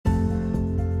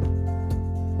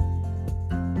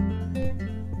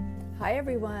Hi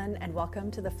everyone, and welcome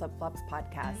to the Flip Flops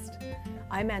podcast.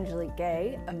 I'm Angelique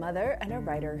Gay, a mother and a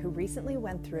writer who recently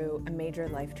went through a major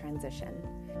life transition.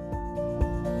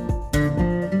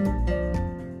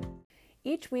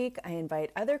 Each week, I invite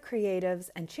other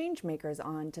creatives and change makers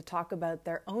on to talk about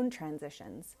their own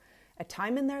transitions, a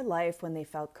time in their life when they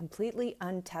felt completely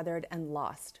untethered and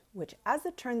lost, which, as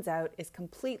it turns out, is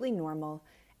completely normal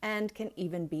and can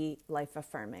even be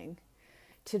life-affirming.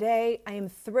 Today, I am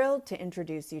thrilled to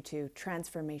introduce you to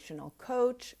transformational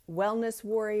coach, wellness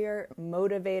warrior,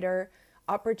 motivator,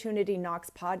 Opportunity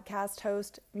Knocks podcast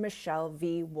host, Michelle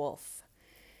V. Wolf.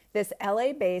 This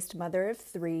LA-based mother of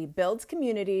three builds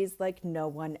communities like no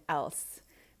one else.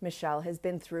 Michelle has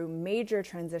been through major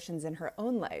transitions in her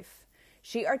own life.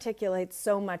 She articulates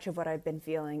so much of what I've been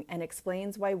feeling and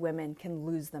explains why women can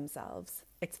lose themselves.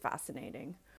 It's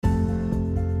fascinating.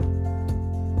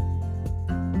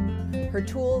 Her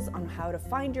tools on how to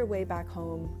find your way back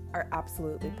home are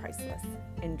absolutely priceless.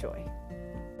 Enjoy.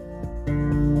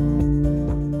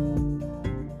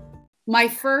 My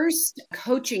first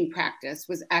coaching practice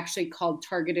was actually called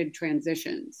Targeted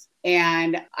Transitions.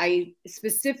 And I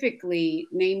specifically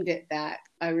named it that.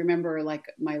 I remember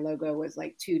my logo was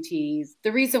like two T's.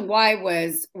 The reason why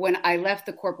was when I left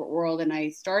the corporate world and I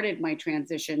started my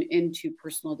transition into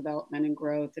personal development and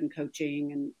growth and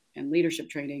coaching and leadership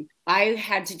training, I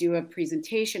had to do a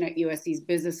presentation at USC's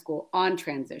business school on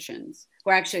transitions,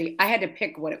 where actually I had to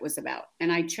pick what it was about.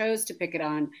 And I chose to pick it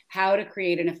on how to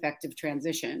create an effective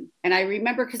transition. And I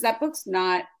remember, because that book's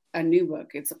not a new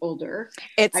book, it's older.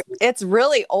 It's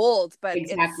really old, but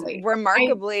exactly. It's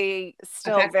remarkably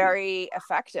still effective. Very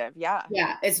effective. Yeah,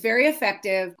 it's very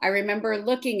effective. I remember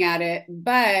looking at it,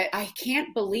 but I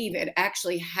can't believe it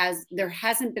actually there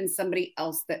hasn't been somebody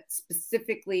else that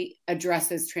specifically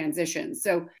addresses transitions.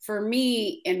 So for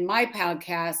me, in my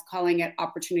podcast, calling it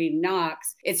Opportunity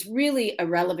Knocks, it's really a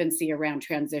relevancy around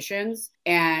transitions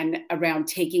and around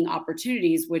taking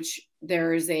opportunities, which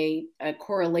there is a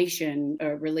correlation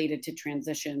related to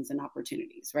transitions and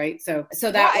opportunities, right? So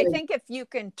that I think if you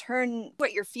can turn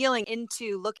what you're feeling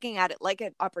into looking at it like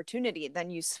an opportunity,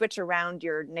 then you switch around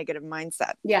your negative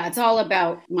mindset. Yeah, it's all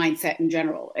about mindset in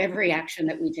general. Every action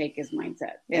that we take is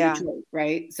mindset. Choice,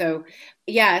 right? So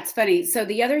yeah, it's funny. So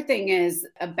the other thing is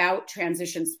about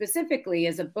transition specifically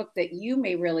is a book that you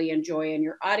may really enjoy and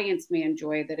your audience may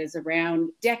enjoy that is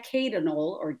around decadal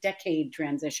or decade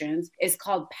transitions, is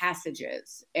called Passages.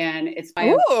 And it's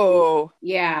by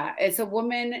it's a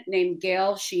woman named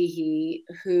Gail Sheehy,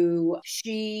 who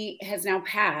she has now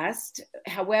passed.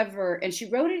 However, and she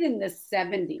wrote it in the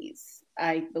 70s.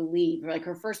 I believe, like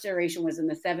her first iteration was in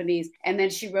the 70s. And then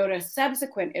she wrote a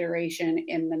subsequent iteration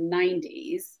in the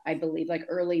 90s, I believe, like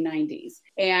early 90s.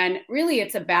 And really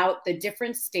it's about the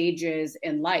different stages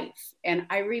in life. And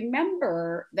I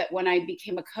remember that when I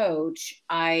became a coach,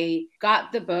 I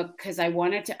got the book because I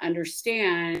wanted to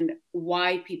understand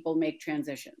why people make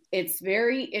transitions. It's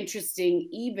very interesting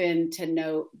even to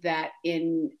note that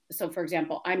so for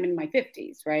example, I'm in my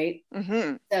 50s, right?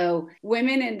 Mm-hmm. So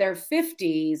women in their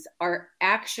 50s are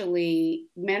actually,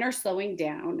 men are slowing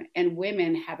down and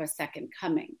women have a second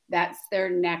coming. That's their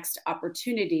next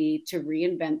opportunity to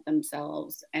reinvent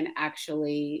themselves and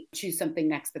actually choose something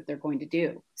next that they're going to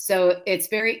do. So it's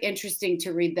very interesting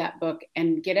to read that book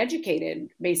and get educated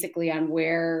basically on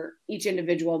where each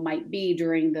individual might be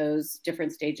during those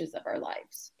different stages of our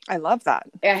lives. I love that.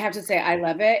 I have to say, I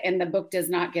love it. And the book does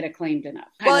not get acclaimed enough.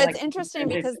 Well, it's interesting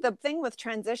because the thing with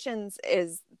transitions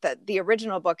is that the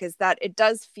original book is that it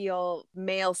does feel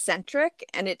male centric.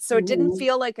 And it didn't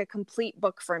feel like a complete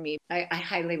book for me. I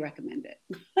highly recommend it.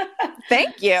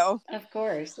 Thank you. Of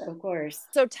course.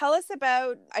 So tell us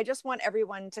about, I just want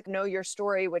everyone to know your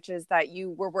story, which is that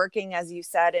you were working, as you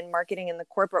said, in marketing in the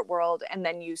corporate world, and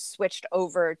then you switched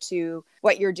over to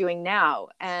what you're doing now.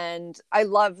 And I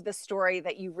love the story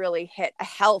that you really hit a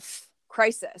health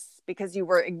crisis because you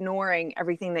were ignoring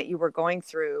everything that you were going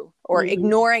through or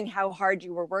ignoring how hard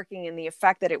you were working and the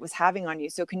effect that it was having on you.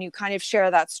 So can you kind of share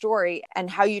that story and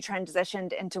how you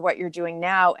transitioned into what you're doing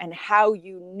now and how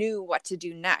you knew what to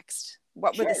do next?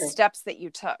 What were the steps that you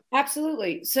took?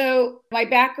 Absolutely. So my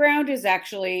background is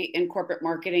actually in corporate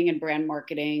marketing and brand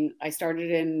marketing. I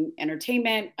started in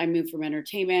entertainment. I moved from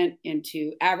entertainment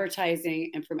into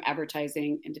advertising and from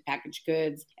advertising into packaged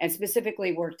goods, and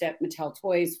specifically worked at Mattel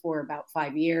Toys for about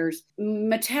 5 years.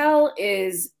 Mattel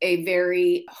is a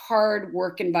very hard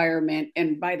work environment.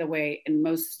 And by the way, in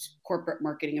most corporate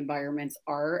marketing environments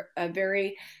are a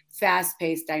very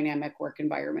fast-paced, dynamic work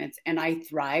environments. And I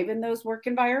thrive in those work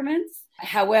environments.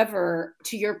 However,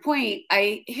 to your point,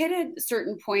 I hit a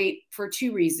certain point for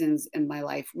two reasons in my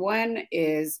life. One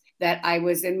is that I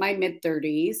was in my mid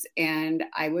 30s and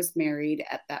I was married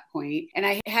at that point, and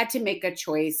I had to make a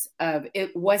choice of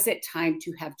was it time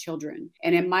to have children?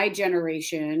 And in my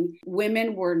generation,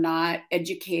 women were not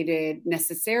educated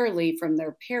necessarily from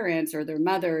their parents or their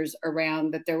mothers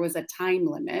around that there was a time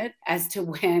limit as to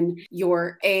when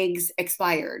your eggs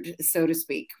expired, so to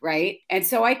speak, right? And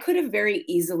so I could have very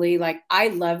easily, like, I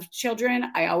loved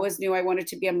children. I always knew I wanted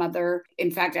to be a mother.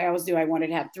 In fact, I always knew I wanted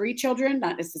to have 3 children,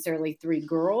 not necessarily 3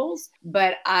 girls,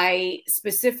 but I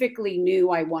specifically knew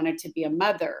I wanted to be a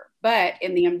mother. But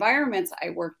in the environments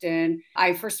I worked in,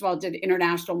 I first of all did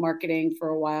international marketing for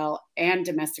a while and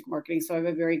domestic marketing. So I have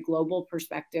a very global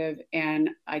perspective. And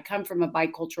I come from a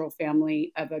bicultural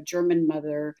family of a German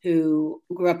mother who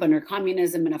grew up under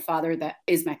communism and a father that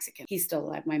is Mexican. He's still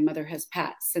alive. My mother has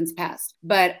since passed.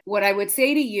 But what I would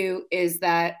say to you is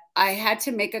that I had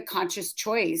to make a conscious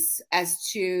choice as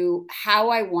to how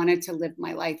I wanted to live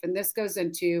my life. And this goes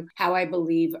into how I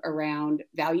believe around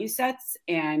value sets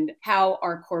and how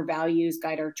our core values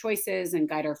guide our choices and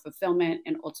guide our fulfillment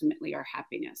and ultimately our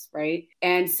happiness, right?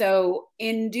 And so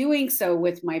in doing so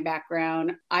with my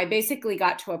background, I basically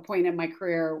got to a point in my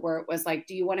career where it was like,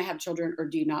 do you want to have children or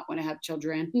do you not want to have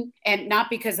children? And not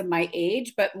because of my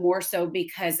age, but more so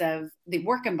because of the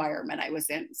work environment I was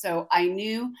in. So I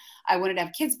knew I wanted to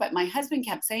have kids, but my husband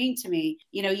kept saying to me,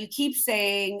 you keep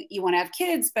saying you want to have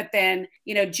kids, but then,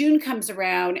 June comes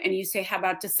around and you say, how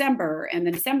about December? And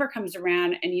then December comes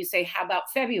around and you say, how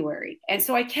about February? And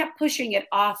so I kept pushing it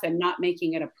off and not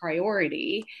making it a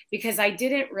priority because I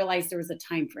didn't realize there was a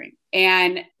time frame.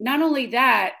 And not only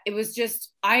that, it was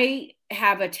just, I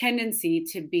have a tendency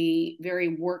to be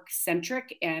very work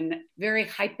centric and very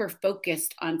hyper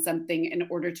focused on something in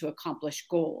order to accomplish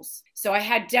goals. So I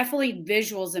had definitely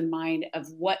visuals in mind of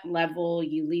what level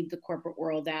you leave the corporate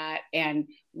world at and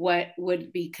what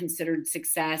would be considered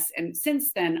success. And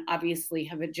since then, obviously,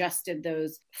 have adjusted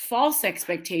those false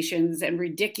expectations and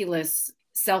ridiculous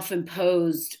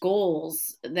self-imposed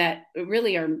goals that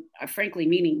really are frankly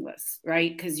meaningless,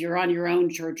 right? Because you're on your own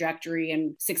trajectory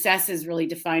and success is really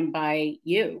defined by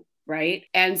you. Right.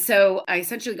 And so I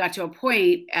essentially got to a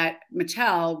point at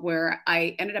Mattel where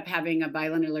I ended up having a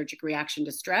violent allergic reaction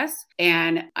to stress.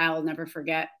 And I'll never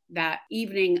forget that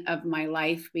evening of my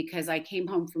life because I came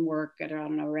home from work at, I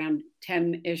don't know, around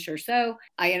 10-ish or so.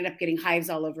 I ended up getting hives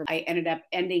all over. I ended up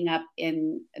ending up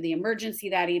in the emergency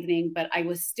that evening, but I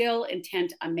was still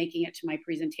intent on making it to my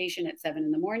presentation at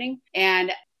 7 a.m.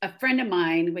 And a friend of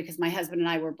mine, because my husband and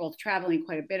I were both traveling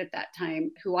quite a bit at that time,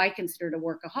 who I considered a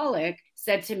workaholic,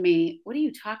 said to me, what are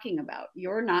you talking about?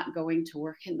 You're not going to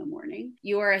work in the morning.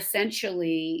 You are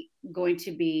essentially going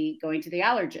to be going to the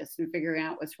allergist and figuring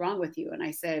out what's wrong with you. And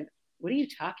I said, what are you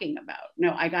talking about?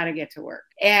 No, I got to get to work.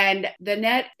 And the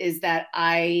net is that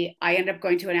I ended up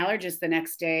going to an allergist the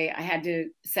next day. I had to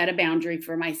set a boundary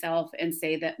for myself and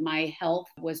say that my health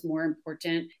was more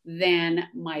important than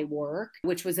my work,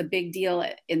 which was a big deal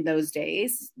in those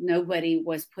days. Nobody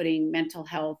was putting mental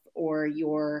health or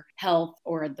your health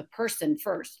or the person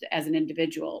first as an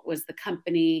individual. It was the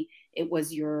company, it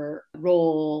was your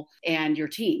role and your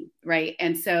team, right?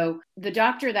 And so the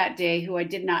doctor that day, who I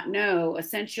did not know,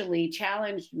 essentially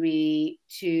challenged me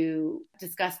to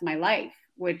discuss my life,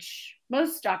 which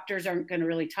most doctors aren't going to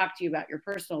really talk to you about your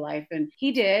personal life. And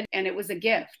he did, and it was a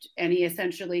gift. And he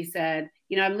essentially said,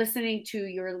 I'm listening to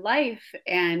your life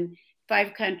and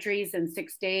 5 countries and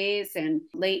 6 days and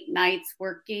late nights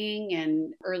working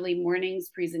and early mornings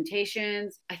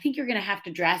presentations. I think you're going to have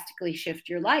to drastically shift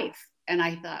your life. And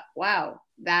I thought, wow,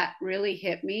 that really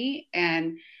hit me.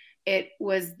 And it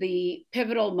was the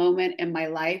pivotal moment in my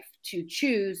life to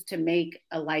choose to make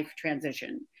a life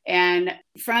transition. And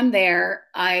from there,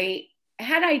 I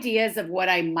had ideas of what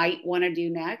I might want to do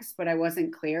next, but I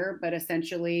wasn't clear, but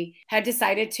essentially had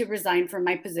decided to resign from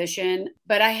my position.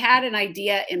 But I had an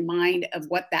idea in mind of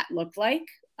what that looked like.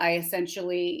 I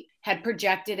essentially had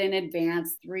projected in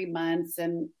advance 3 months,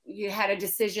 and you had a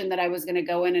decision that I was going to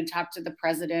go in and talk to the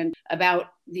president about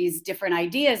these different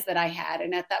ideas that I had.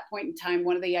 And at that point in time,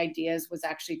 one of the ideas was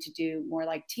actually to do more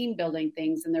like team building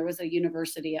things. And there was a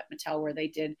university at Mattel where they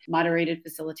did moderated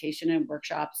facilitation and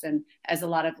workshops, and as a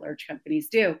lot of large companies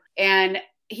do. And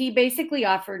he basically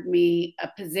offered me a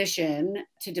position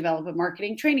to develop a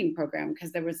marketing training program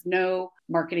because there was no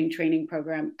marketing training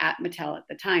program at Mattel at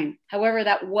the time. However,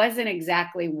 that wasn't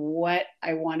exactly what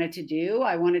I wanted to do.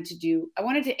 I wanted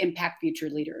to impact future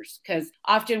leaders, because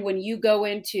often when you go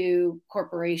into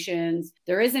corporations,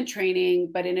 there isn't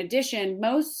training. But in addition,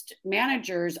 most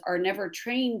managers are never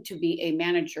trained to be a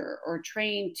manager or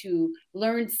trained to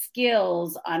learn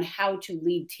skills on how to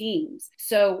lead teams.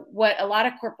 So what a lot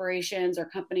of corporations or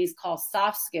companies call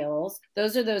soft skills,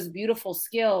 those are those beautiful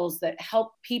skills that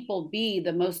help people be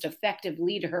the most effective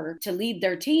leader to lead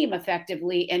their team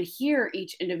effectively and hear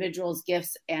each individual's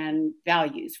gifts and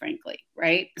values, frankly,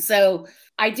 right? So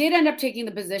I did end up taking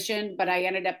the position, but I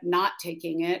ended up not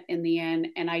taking it in the end.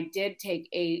 And I did take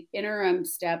a interim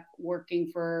step working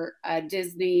for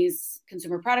Disney's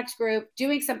Consumer Products Group,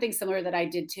 doing something similar that I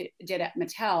did at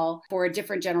Mattel for a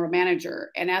different general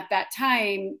manager. And at that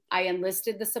time, I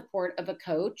enlisted the support of a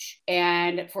coach.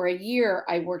 And for a year,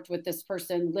 I worked with this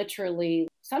person literally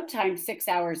sometimes 6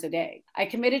 hours a day. I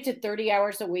committed to 30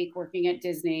 hours a week working at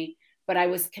Disney, but I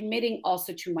was committing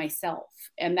also to myself.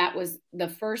 And that was the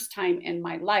first time in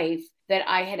my life that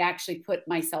I had actually put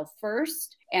myself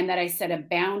first, and that I set a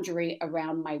boundary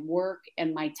around my work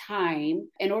and my time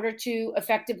in order to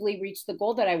effectively reach the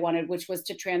goal that I wanted, which was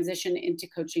to transition into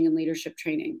coaching and leadership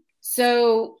training.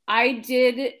 So I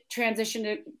did transition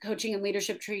to coaching and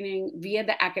leadership training via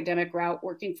the academic route,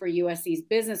 working for USC's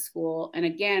business school. And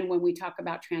again, when we talk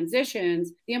about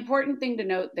transitions, the important thing to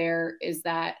note there is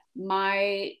that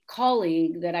my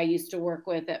colleague that I used to work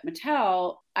with at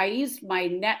Mattel, I used my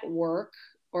network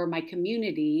or my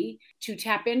community to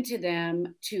tap into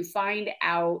them to find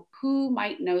out who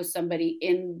might know somebody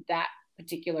in that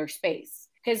particular space.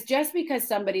 Because just because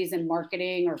somebody's in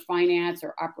marketing or finance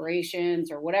or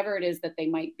operations or whatever it is that they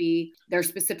might be, their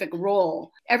specific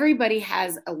role, everybody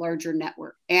has a larger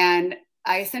network. And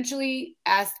I essentially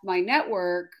asked my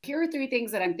network, here are 3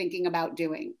 things that I'm thinking about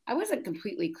doing. I wasn't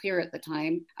completely clear at the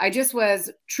time. I just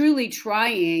was truly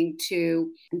trying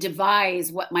to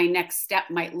devise what my next step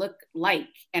might look like.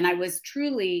 And I was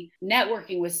truly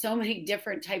networking with so many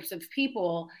different types of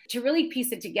people to really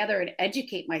piece it together and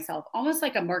educate myself, almost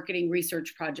like a marketing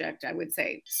research project, I would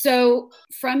say. So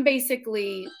from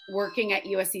basically working at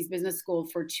USC's business school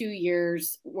for 2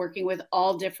 years, working with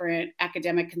all different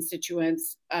academic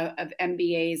constituents of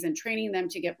MBAs and training them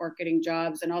to get marketing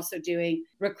jobs, and also doing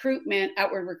recruitment,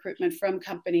 outward recruitment from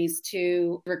companies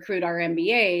to recruit our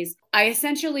MBAs. I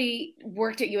essentially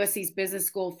worked at USC's business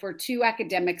school for 2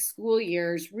 academic school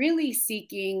years, really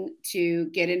seeking to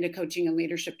get into coaching and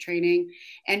leadership training.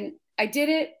 And I did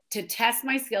it to test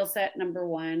my skill set, number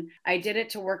 1. I did it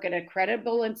to work at a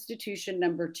credible institution,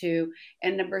 number 2.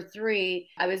 And number 3,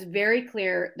 I was very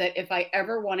clear that if I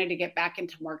ever wanted to get back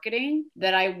into marketing,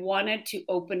 that I wanted to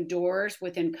open doors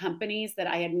within companies that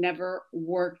I had never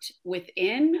worked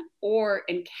within, or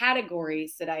in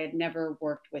categories that I had never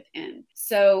worked within.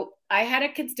 So I had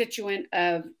a constituent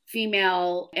of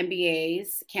female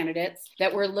MBAs candidates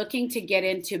that were looking to get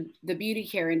into the beauty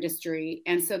care industry.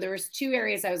 And so there was 2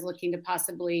 areas I was looking to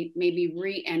possibly maybe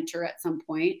re-enter at some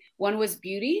point. One was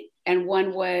beauty and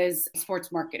one was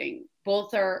sports marketing.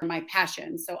 Both are my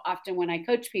passion. So often when I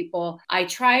coach people, I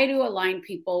try to align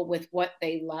people with what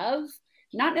they love.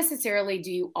 Not necessarily do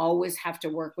you always have to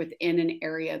work within an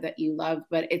area that you love,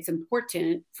 but it's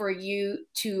important for you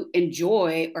to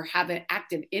enjoy or have an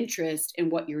active interest in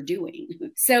what you're doing.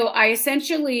 So I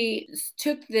essentially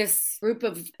took this group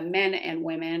of men and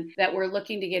women that were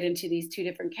looking to get into these 2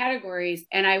 different categories,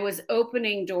 and I was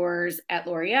opening doors at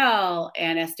L'Oreal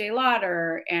and Estee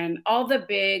Lauder and all the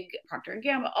big Procter &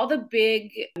 Gamble, all the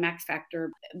big Max Factor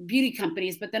beauty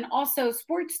companies, but then also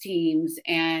sports teams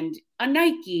and a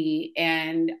Nike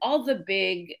and all the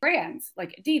big brands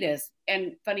like Adidas.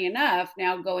 And funny enough,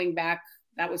 now going back,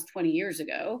 that was 20 years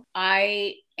ago,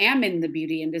 I am in the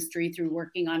beauty industry through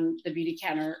working on the beauty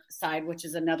counter side, which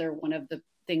is another one of the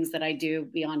things that I do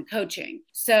beyond coaching.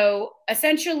 So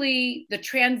essentially, the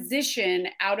transition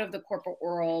out of the corporate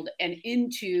world and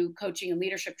into coaching and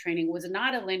leadership training was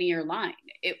not a linear line.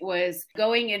 It was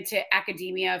going into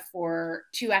academia for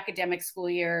 2 academic school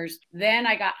years. Then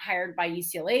I got hired by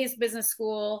UCLA's business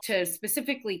school to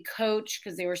specifically coach,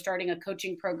 because they were starting a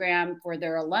coaching program for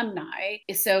their alumni.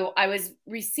 So I was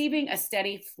receiving a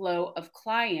steady flow of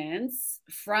clients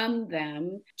from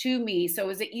them to me. So it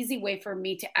was an easy way for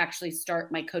me to actually start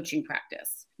my coaching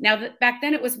practice. Now, back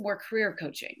then it was more career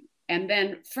coaching. And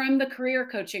then from the career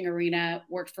coaching arena,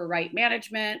 worked for Right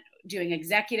Management, doing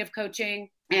executive coaching.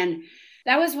 And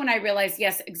that was when I realized,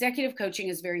 yes, executive coaching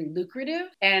is very lucrative.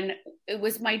 And it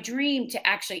was my dream to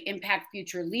actually impact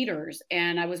future leaders.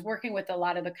 And I was working with a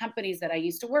lot of the companies that I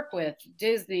used to work with,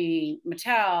 Disney,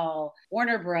 Mattel,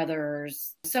 Warner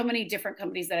Brothers, so many different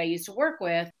companies that I used to work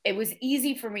with. It was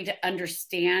easy for me to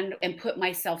understand and put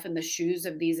myself in the shoes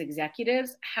of these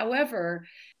executives. However,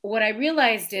 what I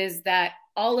realized is that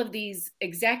all of these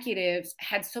executives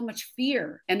had so much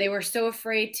fear and they were so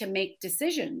afraid to make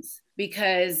decisions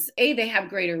because A, they have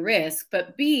greater risk,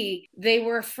 but B, they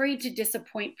were afraid to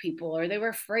disappoint people, or they were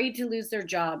afraid to lose their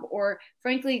job, or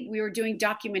frankly, we were doing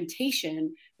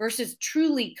documentation versus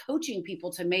truly coaching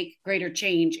people to make greater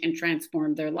change and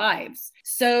transform their lives.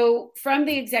 So from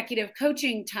the executive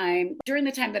coaching time, during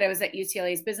the time that I was at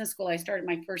UCLA's business school, I started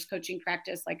my first coaching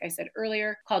practice, like I said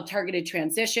earlier, called Targeted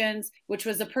Transitions, which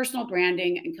was a personal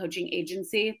branding and coaching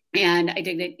agency. And I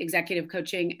did executive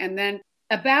coaching. And then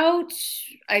about,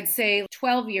 I'd say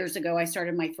 12 years ago, I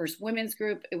started my first women's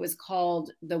group. It was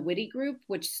called the Witty Group,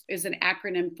 which is an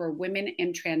acronym for Women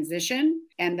in Transition.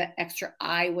 And the extra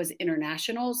I was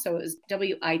international. So it was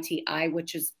WITI,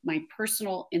 which is my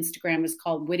personal Instagram is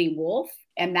called Witty Wolf.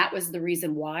 And that was the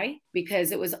reason why,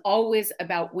 because it was always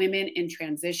about women in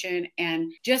transition.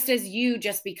 And just as you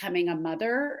just becoming a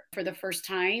mother for the first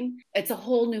time, it's a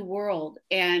whole new world.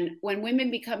 And when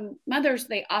women become mothers,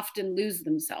 they often lose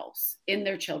themselves in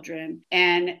their children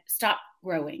and stop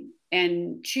growing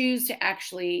and choose to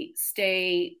actually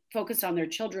stay focused on their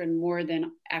children more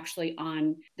than actually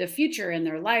on the future in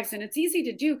their lives. And it's easy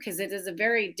to do because it is a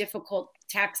very difficult,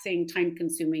 taxing,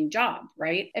 time-consuming job,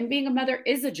 right? And being a mother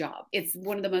is a job. It's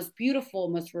one of the most beautiful,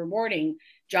 most rewarding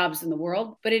jobs in the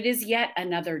world, but it is yet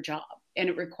another job. And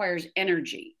it requires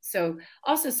energy. So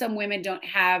also some women don't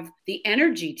have the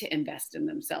energy to invest in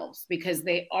themselves because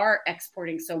they are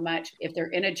exporting so much if they're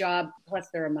in a job, plus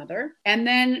they're a mother. And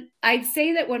then I'd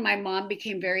say that when my mom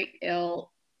became very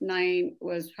ill,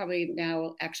 was probably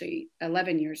now actually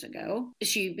 11 years ago,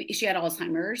 she had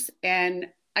Alzheimer's. And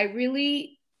I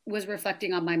really was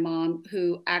reflecting on my mom,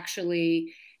 who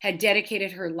actually had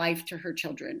dedicated her life to her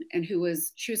children, and she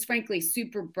was frankly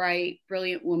super bright,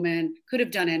 brilliant woman, could have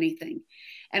done anything.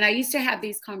 And I used to have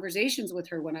these conversations with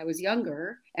her when I was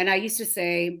younger. And I used to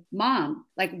say, Mom,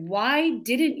 like, why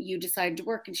didn't you decide to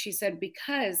work? And she said,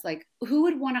 because like, who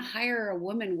would want to hire a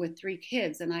woman with 3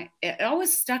 kids? And it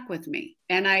always stuck with me.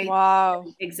 And wow.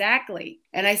 Exactly.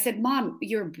 And I said, Mom,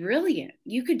 you're brilliant.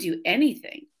 You could do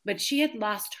anything. But she had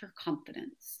lost her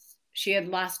confidence. She had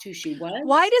lost who she was.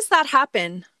 Why does that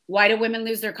happen? Why do women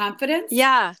lose their confidence?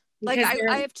 Yeah. Like,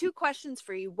 I have 2 questions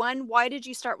for you. One, why did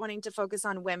you start wanting to focus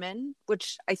on women?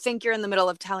 Which I think you're in the middle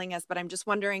of telling us, but I'm just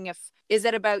wondering is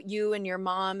it about you and your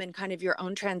mom and kind of your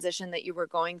own transition that you were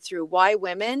going through? Why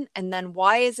women? And then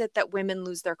why is it that women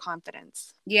lose their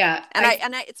confidence? Yeah. And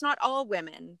I it's not all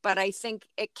women, but I think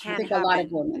it can happen. A lot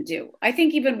of women do. I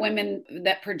think even women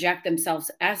that project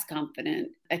themselves as confident,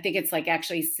 I think it's like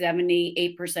actually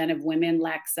 78% of women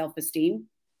lack self-esteem.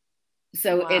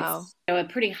 So wow. It's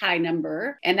a pretty high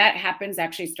number. And that happens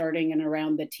actually starting in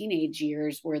around the teenage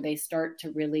years, where they start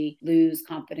to really lose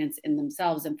confidence in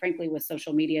themselves. And frankly, with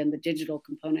social media and the digital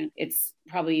component, it's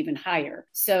probably even higher.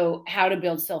 So how to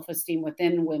build self-esteem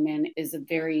within women is a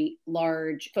very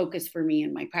large focus for me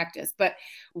in my practice. But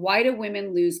why do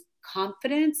women lose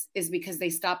confidence? Is because they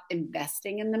stop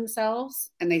investing in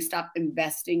themselves and they stop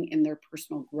investing in their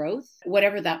personal growth,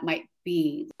 whatever that might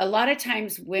be. A lot of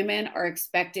times women are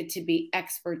expected to be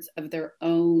experts of their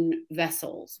own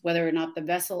vessels, whether or not the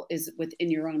vessel is within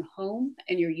your own home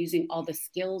and you're using all the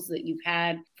skills that you've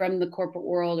had from the corporate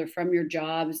world or from your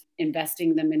jobs,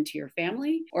 investing them into your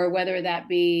family, or whether that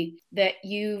be that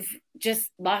you've just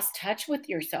lost touch with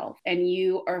yourself and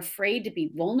you are afraid to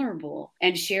be vulnerable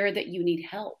and share that you need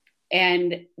help.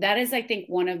 And that is, I think,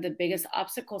 one of the biggest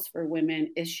obstacles for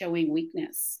women is showing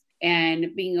weakness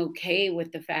and being okay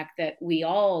with the fact that we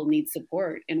all need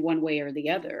support in one way or the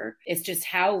other. It's just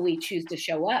how we choose to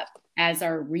show up as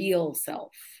our real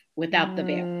self without the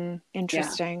veil.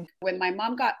 Interesting. Yeah. When my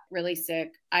mom got really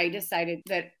sick, I decided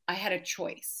that I had a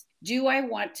choice. Do I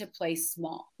want to play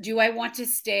small? Do I want to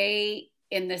stay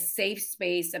in the safe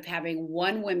space of having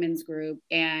one women's group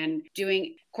and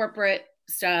doing corporate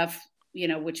stuff,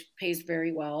 which pays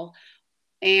very well,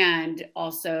 and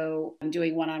also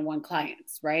doing one-on-one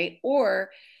clients, right?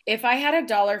 Or If I had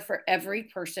 $1 for every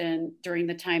person during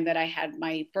the time that I had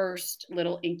my first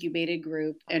little incubated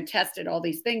group and tested all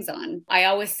these things on, I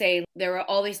always say there were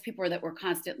all these people that were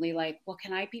constantly like, well,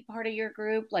 can I be part of your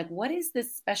group? Like, what is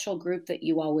this special group that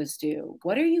you always do?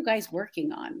 What are you guys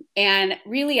working on? And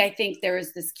really, I think there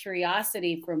is this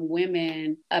curiosity from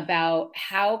women about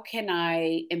how can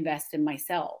I invest in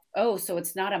myself? Oh, so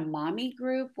it's not a mommy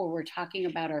group where we're talking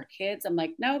about our kids. I'm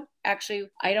like, no, actually,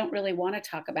 I don't really want to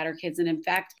talk about our kids. And in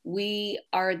fact, we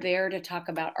are there to talk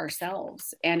about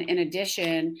ourselves. And in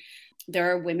addition,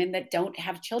 there are women that don't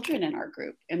have children in our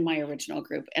group, in my original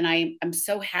group. And I'm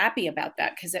so happy about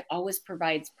that because it always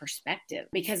provides perspective.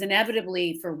 Because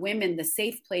inevitably for women, the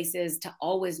safe place is to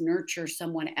always nurture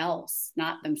someone else,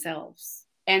 not themselves.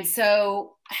 And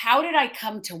so how did I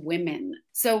come to women?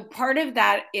 So part of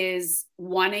that is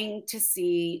wanting to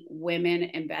see women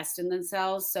invest in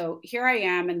themselves. So here I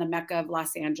am in the Mecca of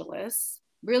Los Angeles.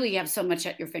 Really, you have so much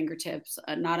at your fingertips,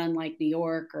 not unlike New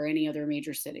York or any other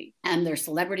major city. And there's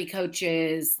celebrity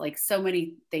coaches, like so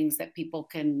many things that people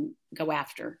can go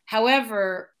after.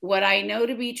 However, what I know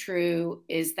to be true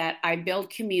is that I build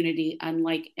community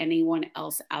unlike anyone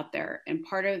else out there. And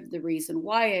part of the reason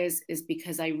why is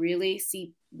because I really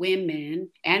see women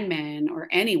and men, or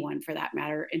anyone for that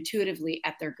matter, intuitively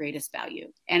at their greatest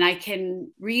value. And I can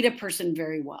read a person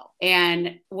very well.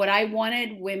 And what I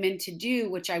wanted women to do,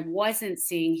 which I wasn't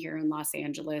seeing here in Los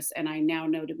Angeles, and I now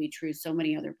know to be true so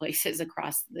many other places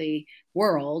across the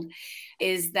world,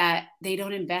 is that they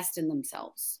don't invest in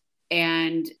themselves.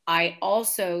 And I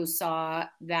also saw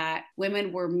that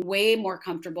women were way more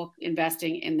comfortable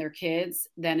investing in their kids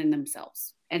than in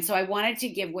themselves. And so I wanted to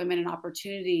give women an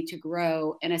opportunity to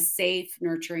grow in a safe,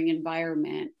 nurturing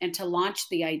environment and to launch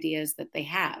the ideas that they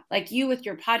have. Like you with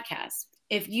your podcast.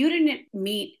 If you didn't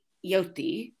meet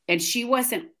Yoti and she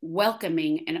wasn't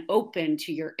welcoming and open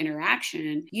to your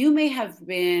interaction, you may have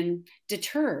been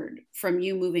deterred from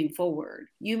you moving forward.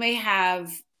 You may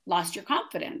have lost your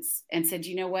confidence and said,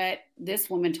 you know what,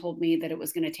 this woman told me that it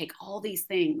was going to take all these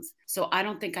things, so I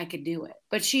don't think I could do it.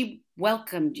 But she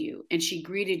welcomed you and she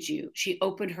greeted you. She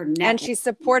opened her network. And she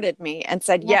supported me and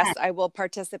said, yes, I will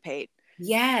participate.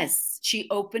 Yes, she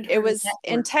opened her It was network.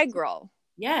 integral.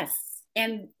 Yes.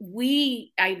 And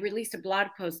I released a blog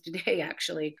post today,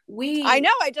 actually. I know,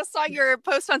 I just saw your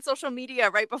post on social media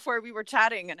right before we were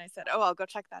chatting. And I said, oh, I'll go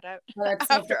check that out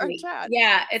after our chat.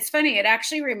 Yeah, it's funny. It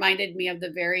actually reminded me of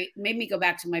made me go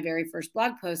back to my very first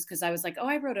blog post because I was like, oh,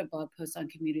 I wrote a blog post on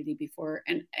community before.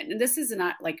 And this is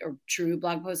not like a true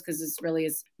blog post because this really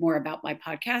is more about my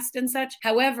podcast and such.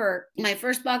 However, my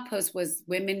first blog post was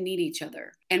women need each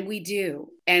other. And we do.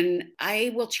 And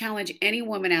I will challenge any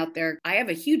woman out there. I have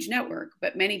a huge network,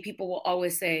 but many people will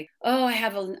always say, oh, I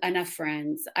have enough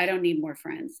friends. I don't need more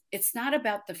friends. It's not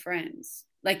about the friends.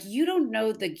 Like, you don't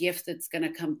know the gift that's going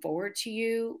to come forward to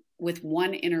you with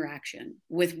one interaction,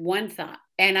 with one thought.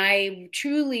 And I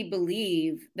truly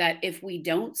believe that if we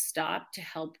don't stop to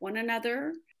help one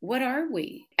another, what are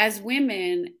we? As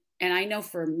women, and I know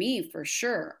for me, for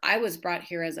sure, I was brought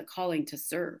here as a calling to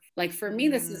serve. Like, for me,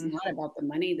 this is not about the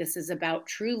money. This is about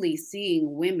truly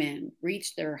seeing women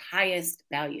reach their highest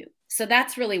value. So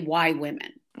that's really why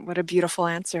women. What a beautiful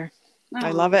answer. Oh,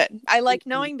 I love it. I like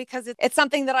knowing because it's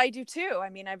something that I do too. I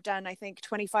mean, I've done, I think,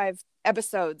 25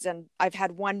 episodes and I've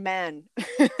had one man.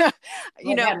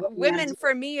 Women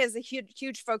for me is a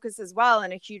huge focus as well,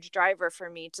 and a huge driver for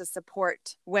me to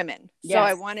support women. Yes. So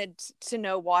I wanted to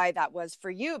know why that was for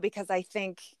you, because I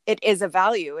think it is a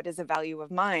value. It is a value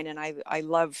of mine. And I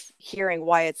love hearing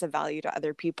why it's a value to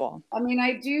other people. I mean,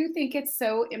 I do think it's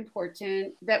so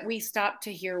important that we stop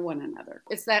to hear one another.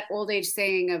 It's that old age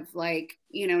saying of like,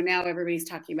 now everybody's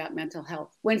talking about mental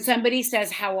health. When somebody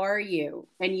says, how are you?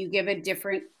 And you give a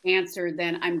different answer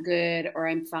than I'm good or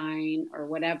I'm fine or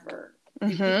whatever.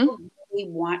 Mm-hmm. Do people really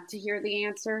want to hear the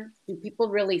answer? Do people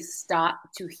really stop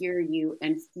to hear you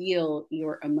and feel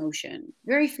your emotion?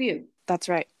 Very few. That's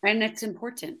right. And it's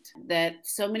important that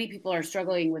so many people are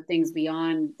struggling with things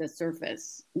beyond the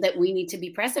surface, that we need to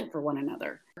be present for one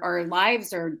another. Our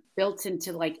lives are built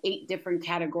into like 8 different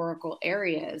categorical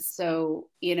areas. So,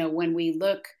 when we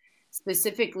look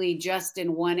specifically just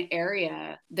in one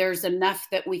area, there's enough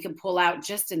that we can pull out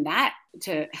just in that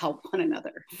to help one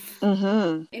another.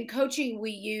 Mm-hmm. In coaching,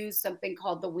 we use something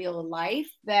called the Wheel of Life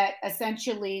that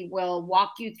essentially will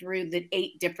walk you through the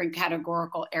 8 different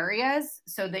categorical areas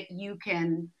so that you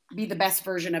can be the best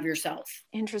version of yourself.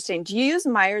 Interesting. Do you use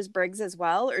Myers-Briggs as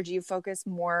well, or do you focus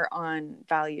more on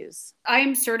values? I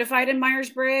am certified in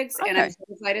Myers-Briggs, and I'm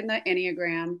certified in the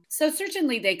Enneagram. So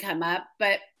certainly they come up,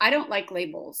 but I don't like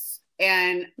labels.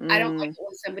 And I don't like it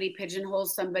when somebody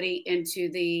pigeonholes somebody into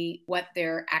what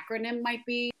their acronym might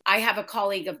be. I have a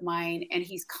colleague of mine and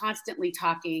he's constantly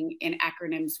talking in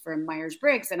acronyms from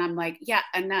Myers-Briggs. And I'm like, yeah,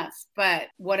 enough. But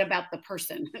what about the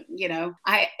person?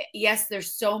 Yes,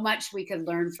 there's so much we could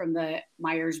learn from the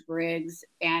Myers-Briggs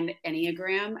and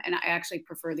Enneagram. And I actually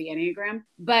prefer the Enneagram,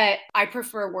 but I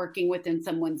prefer working within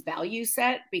someone's value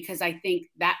set because I think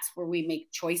that's where we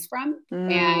make choice from.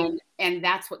 And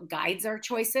that's what guides our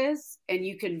choices. And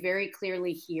you can very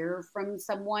clearly hear from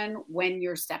someone when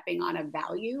you're stepping on a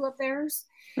value of theirs.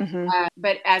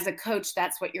 But as a coach,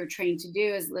 that's what you're trained to do,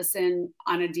 is listen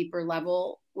on a deeper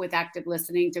level with active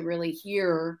listening to really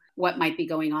hear what might be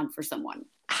going on for someone.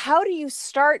 How do you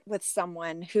start with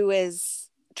someone who is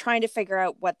trying to figure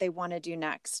out what they want to do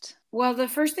next? Well, the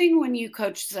first thing when you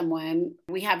coach someone,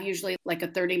 we have usually like a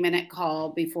 30-minute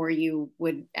call before you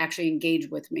would actually engage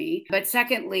with me. But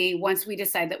secondly, once we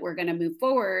decide that we're going to move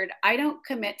forward, I don't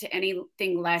commit to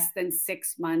anything less than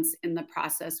 6 months in the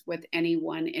process with any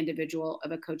one individual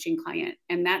of a coaching client.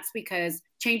 And that's because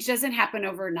change doesn't happen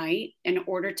overnight. In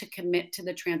order to commit to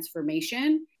the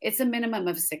transformation, it's a minimum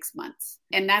of 6 months.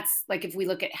 And that's like, if we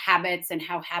look at habits and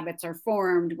how habits are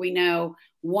formed, we know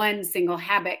one single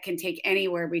habit can take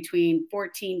anywhere between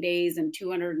 14 days and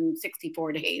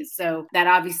 264 days. So that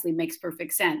obviously makes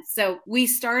perfect sense. So we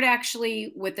start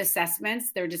actually with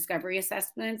assessments. They're discovery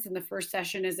assessments. And the first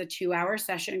session is a 2-hour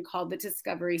session called the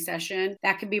discovery session.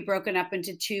 That can be broken up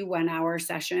into 2 1-hour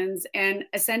sessions. And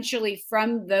essentially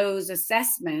from those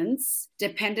assessments,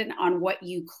 dependent on what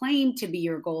you claim to be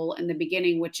your goal in the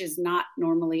beginning, which is not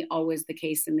normally always the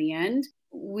case in the end,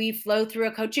 we flow through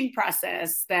a coaching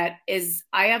process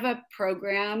I have a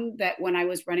program that when I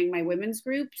was running my women's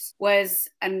groups was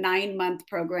a 9-month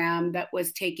program that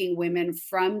was taking women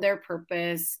from their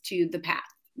purpose to the path.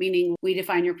 Meaning we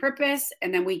define your purpose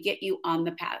and then we get you on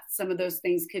the path. Some of those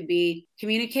things could be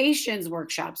communications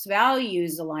workshops,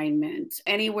 values alignment,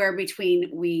 anywhere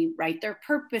between we write their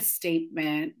purpose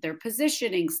statement, their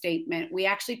positioning statement. We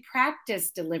actually practice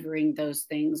delivering those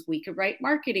things. We could write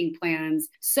marketing plans,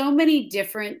 so many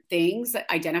different things,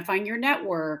 identifying your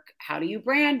network. How do you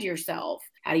brand yourself?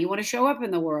 How do you want to show up in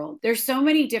the world? There's so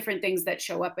many different things that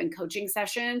show up in coaching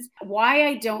sessions. Why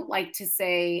I don't like to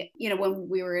say, when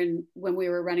we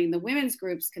were running the women's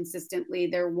groups consistently,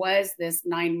 there was this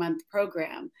 9-month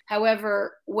program.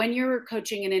 However, when you're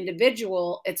coaching an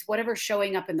individual, it's whatever's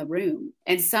showing up in the room.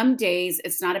 And some days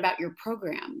it's not about your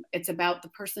program. It's about the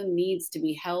person needs to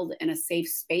be held in a safe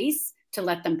space to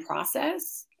let them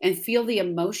process and feel the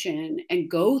emotion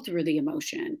and go through the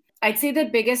emotion. I'd say the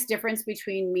biggest difference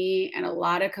between me and a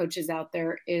lot of coaches out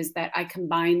there is that I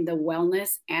combine the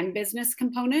wellness and business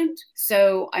component.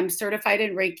 So I'm certified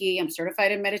in Reiki, I'm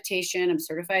certified in meditation, I'm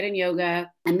certified in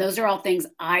yoga. And those are all things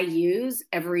I use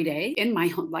every day in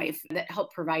my own life that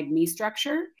help provide me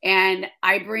structure. And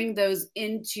I bring those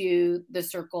into the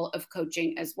circle of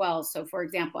coaching as well. So for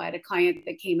example, I had a client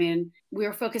that came in, we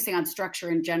were focusing on structure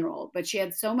in general, but she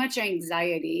had so much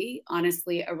anxiety,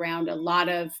 honestly, around a lot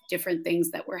of different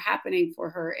things that were happening for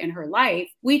her in her life.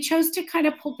 We chose to kind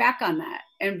of pull back on that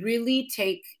and really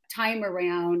take time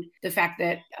around the fact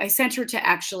that I sent her to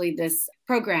actually this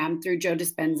program through Joe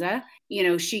Dispenza.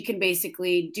 She can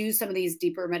basically do some of these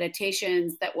deeper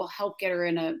meditations that will help get her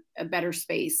in a better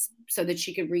space so that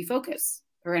she could refocus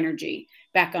her energy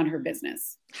back on her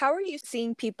business. How are you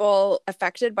seeing people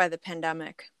affected by the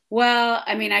pandemic? Well,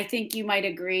 I think you might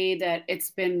agree that it's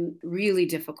been really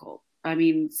difficult.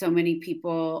 So many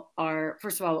people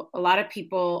first of all, a lot of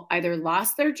people either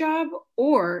lost their job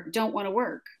or don't want to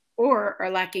work, or are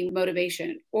lacking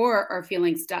motivation, or are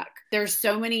feeling stuck. There's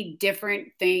so many different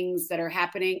things that are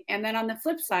happening. And then on the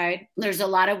flip side, there's a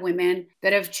lot of women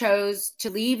that have chose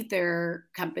to leave their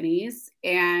companies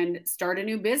and start a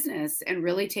new business and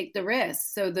really take the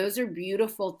risk. So those are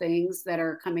beautiful things that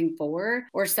are coming forward.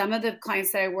 Or some of the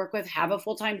clients that I work with have a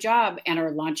full-time job and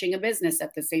are launching a business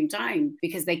at the same time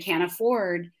because they can't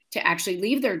afford to actually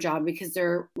leave their job because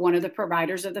they're one of the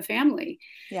providers of the family.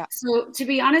 Yeah. So to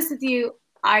be honest with you,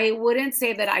 I wouldn't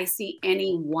say that I see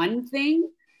any one thing.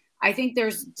 I think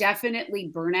there's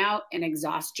definitely burnout and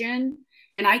exhaustion.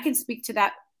 And I can speak to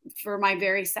that for my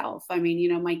very self.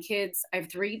 My kids, I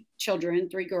have 3 children,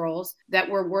 3 girls that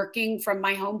were working from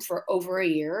my home for over a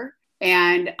year.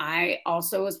 And I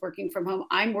also was working from home.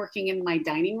 I'm working in my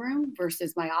dining room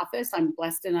versus my office. I'm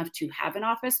blessed enough to have an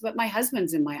office, but my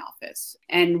husband's in my office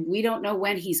and we don't know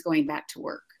when he's going back to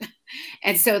work.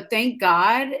 And so thank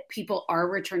God people are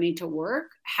returning to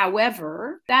work.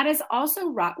 However, that is also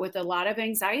wrought with a lot of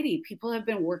anxiety. People have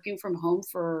been working from home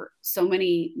for so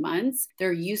many months.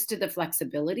 They're used to the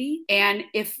flexibility. And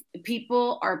if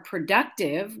people are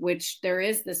productive, which there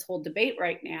is this whole debate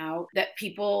right now that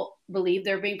people believe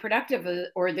they're being productive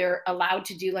or they're allowed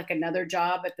to do like another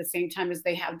job at the same time as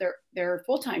they have their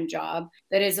full-time job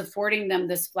that is affording them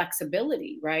this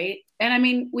flexibility, right? And I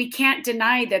mean, we can't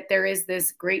deny that there is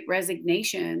this great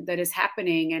resignation that is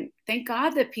happening. And thank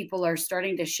God that people are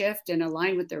starting to shift and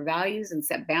align with their values and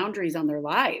set boundaries on their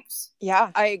lives.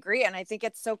 Yeah, I agree. And I think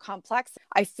it's so complex.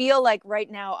 I feel like right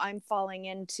now I'm falling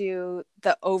into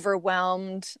the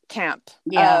overwhelmed camp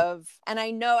of, and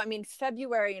I know, I mean,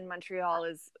 February in Montreal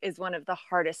is one of the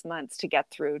hardest months to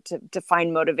get through to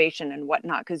find motivation and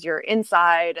whatnot, because you're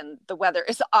inside and the weather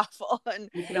is awful. And,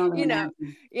 you know,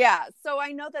 yeah. So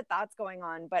I know that that's going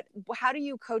on, but how do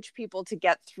you coach people to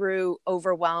get through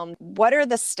overwhelm? What are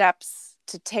the steps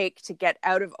to take to get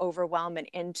out of overwhelm and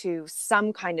into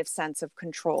some kind of sense of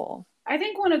control? I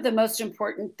think one of the most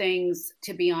important things,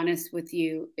 to be honest with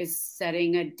you, is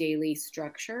setting a daily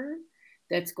structure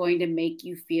that's going to make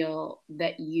you feel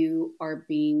that you are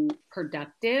being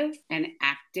productive and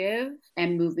active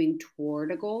and moving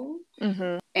toward a goal.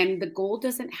 Mm-hmm. And the goal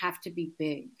doesn't have to be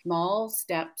big. Small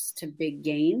steps to big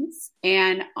gains.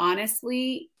 And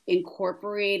honestly,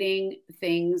 incorporating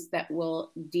things that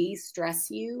will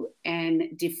de-stress you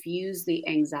and diffuse the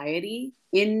anxiety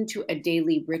into a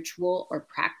daily ritual or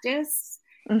practice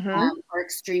are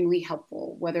extremely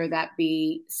helpful, whether that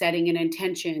be setting an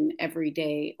intention every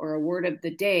day or a word of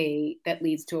the day that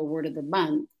leads to a word of the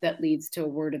month that leads to a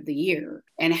word of the year,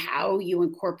 and how you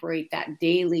incorporate that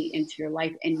daily into your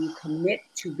life and you commit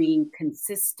to being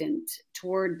consistent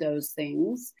toward those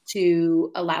things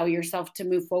to allow yourself to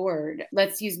move forward.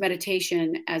 Let's use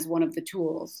meditation as one of the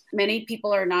tools. Many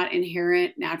people are not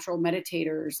inherent natural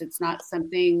meditators. It's not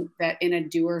something that in a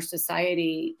doer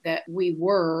society that we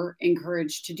were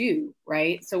encouraged to do,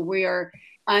 right? So we are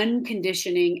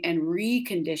unconditioning and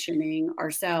reconditioning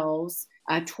ourselves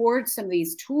towards some of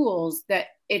these tools that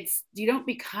you don't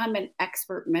become an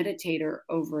expert meditator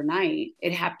overnight.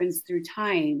 It happens through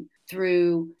time,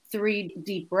 through 3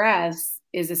 deep breaths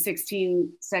is a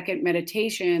 16-second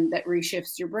meditation that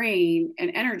reshifts your brain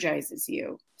and energizes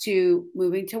you, to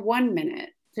moving to 1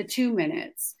 minute, to 2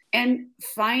 minutes, and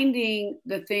finding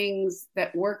the things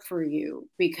that work for you.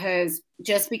 Because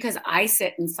just because I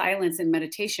sit in silence in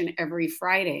meditation every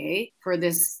Friday for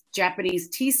this Japanese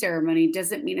tea ceremony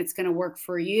doesn't mean it's going to work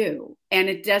for you. And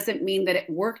it doesn't mean that it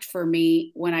worked for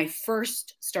me when I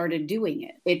first started doing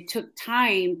it. It took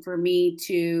time for me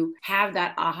to have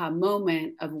that aha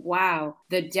moment of, wow,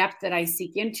 the depth that I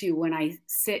seek into when I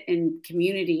sit in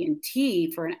community and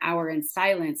tea for an hour in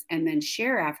silence and then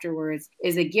share afterwards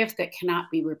is a gift that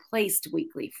cannot be replaced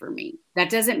weekly for me.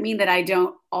 That doesn't mean that I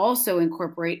don't also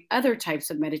incorporate other types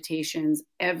of meditations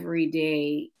every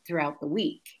day throughout the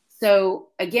week. So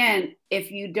again, if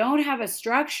you don't have a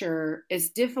structure, it's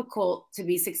difficult to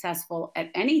be successful at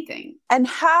anything. And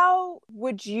how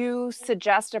would you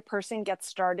suggest a person get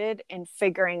started in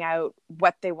figuring out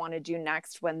what they want to do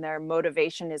next when their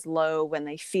motivation is low, when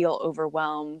they feel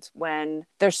overwhelmed, when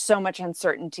there's so much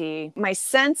uncertainty? My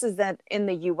sense is that in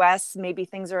the US, maybe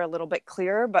things are a little bit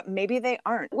clearer, but maybe they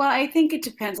aren't. Well, I think it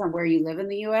depends on where you live in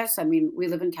the US. I mean, we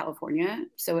live in California,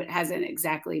 so it hasn't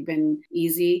exactly been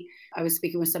easy. I was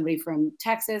speaking with somebody from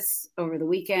Texas over the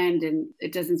weekend, and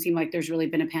it doesn't seem like there's really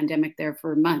been a pandemic there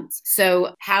for months.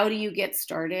 So how do you get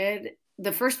started?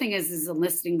 The first thing is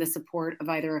enlisting the support of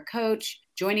either a coach,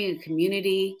 joining a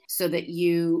community so that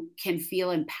you can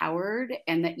feel empowered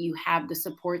and that you have the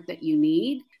support that you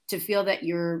need to feel that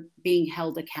you're being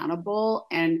held accountable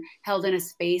and held in a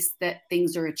space that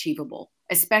things are achievable,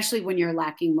 especially when you're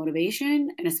lacking motivation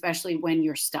and especially when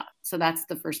you're stuck. So that's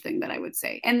the first thing that I would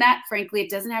say. And that, frankly, it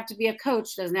doesn't have to be a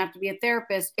coach, doesn't have to be a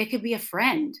therapist. It could be a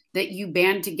friend that you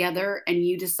band together and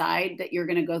you decide that you're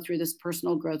going to go through this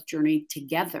personal growth journey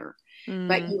together.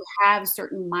 But you have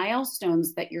certain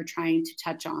milestones that you're trying to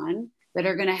touch on that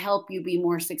are going to help you be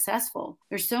more successful.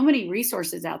 There's so many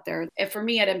resources out there. And for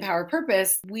me at Empower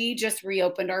Purpose, we just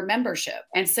reopened our membership.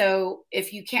 And so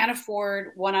if you can't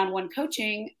afford one-on-one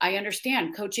coaching, I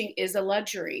understand coaching is a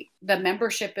luxury. The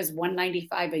membership is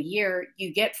 $195 a year.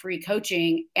 You get free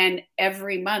coaching, and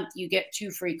every month you get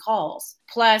 2 free calls.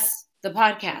 Plus, the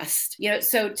podcast.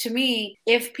 So to me,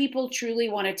 if people truly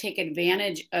want to take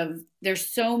advantage of, there's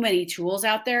so many tools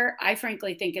out there. I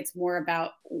frankly think it's more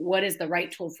about what is the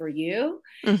right tool for you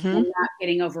and not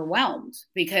getting overwhelmed.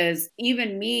 Because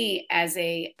even me as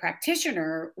a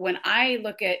practitioner, when I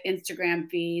look at Instagram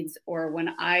feeds or when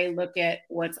I look at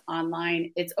what's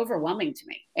online, it's overwhelming to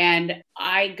me. And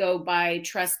I go by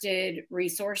trusted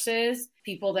resources,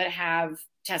 people that have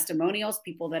testimonials,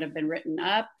 people that have been written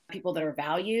up, people that are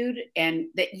valued, and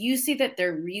that you see that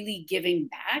they're really giving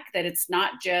back, that it's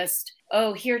not just,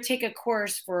 oh, here, take a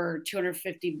course for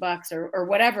 $250 or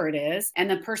whatever it is,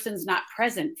 and the person's not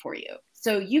present for you.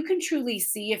 So you can truly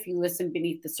see, if you listen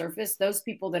beneath the surface, those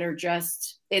people that are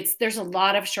just, there's a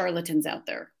lot of charlatans out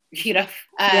there.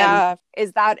 Yeah.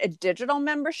 Is that a digital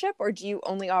membership, or do you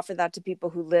only offer that to people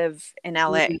who live in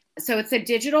LA? So it's a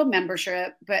digital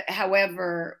membership, but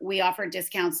however, we offer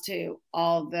discounts to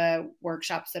all the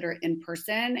workshops that are in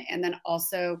person. And then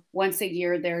also once a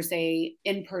year, there's a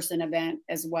in-person event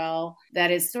as well. That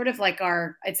is sort of like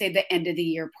I'd say the end of the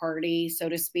year party, so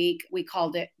to speak. We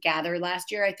called it Gather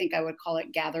last year. I think I would call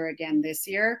it Gather again this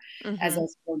year as a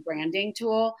branding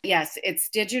tool. Yes, it's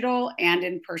digital and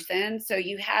in person. So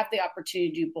you have the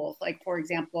opportunity to do both. Like, for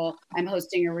example, I'm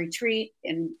hosting a retreat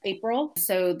in April.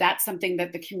 So that's something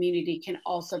that the community can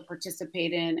also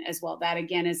participate in as well. That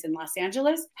again is in Los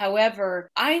Angeles. However,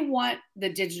 I want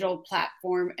the digital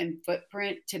platform and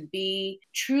footprint to be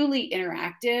truly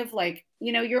interactive. Like,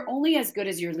 you're only as good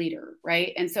as your leader,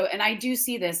 right? And I do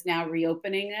see this now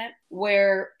reopening it,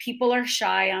 where people are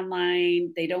shy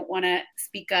online. They don't want to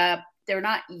speak up. They're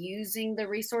not using the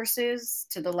resources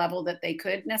to the level that they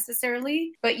could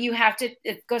necessarily, but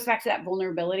it goes back to that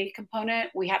vulnerability component.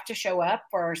 We have to show up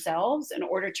for ourselves in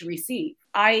order to receive.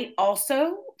 I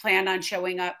also plan on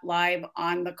showing up live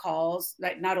on the calls,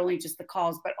 like not only just the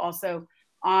calls, but also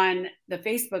on the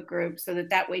Facebook group, so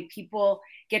that way people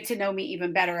get to know me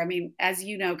even better. I mean, as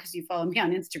you know, because you follow me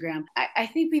on Instagram, I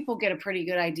think people get a pretty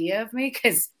good idea of me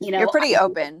because, you're pretty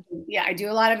open. Yeah, I do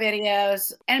a lot of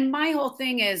videos. And my whole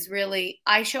thing is really,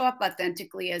 I show up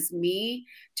authentically as me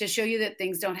to show you that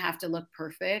things don't have to look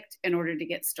perfect in order to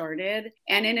get started.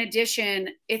 And in addition,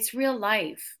 it's real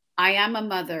life. I am a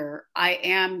mother. I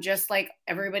am just like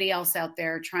everybody else out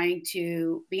there trying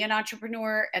to be an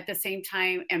entrepreneur at the same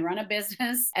time and run a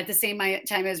business at the same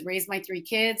time as raise my 3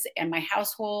 kids and my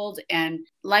household. And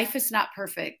life is not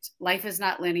perfect. Life is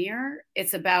not linear.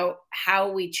 It's about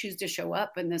how we choose to show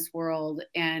up in this world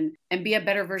and be a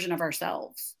better version of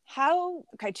ourselves.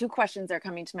 Okay, 2 questions are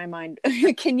coming to my mind.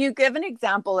 Can you give an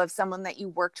example of someone that you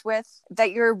worked with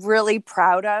that you're really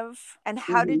proud of? And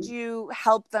how did you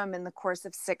help them in the course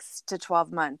of 6 to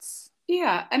 12 months?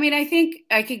 Yeah, I mean, I think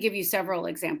I could give you several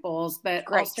examples, but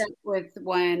I'll start with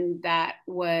one that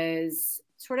was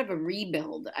sort of a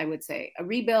rebuild, I would say, a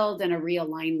rebuild and a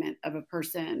realignment of a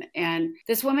person. And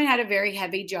this woman had a very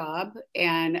heavy job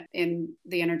and in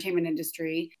the entertainment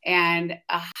industry and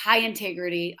a high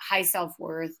integrity, high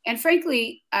self-worth. And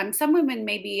frankly, some women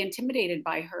may be intimidated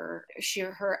by her.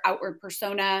 Her outward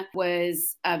persona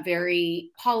was very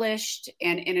polished.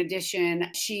 And in addition,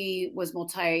 she was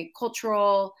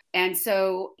multicultural. And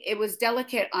so it was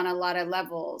delicate on a lot of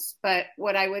levels. But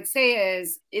what I would say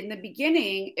is in the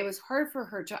beginning, it was hard for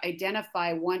her to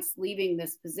identify, once leaving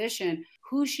this position,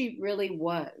 who she really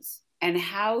was and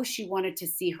how she wanted to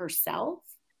see herself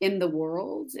in the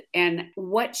world and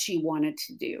what she wanted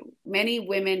to do. Many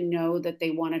women know that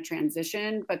they want to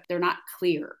transition, but they're not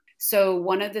clear. So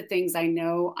one of the things I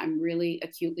know I'm really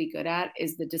acutely good at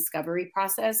is the discovery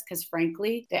process, because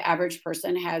frankly, the average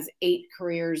person has 8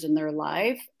 careers in their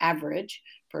life, average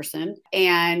person.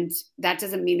 And that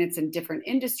doesn't mean it's in different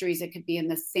industries. It could be in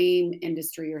the same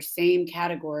industry or same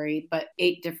category, but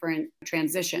 8 different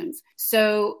transitions.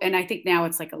 So, and I think now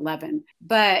it's like 11.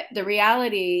 But the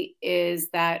reality is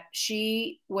that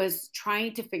she was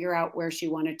trying to figure out where she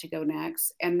wanted to go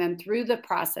next. And then through the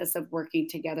process of working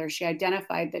together, she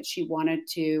identified that she wanted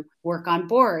to work on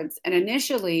boards. And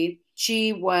initially,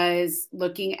 she was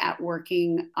looking at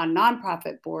working on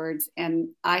nonprofit boards, and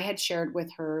I had shared with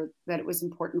her that it was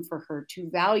important for her to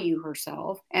value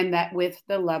herself, and that with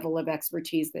the level of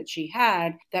expertise that she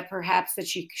had, that perhaps that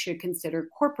she should consider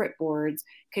corporate boards,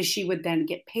 because she would then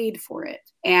get paid for it.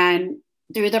 And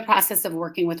through the process of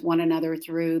working with one another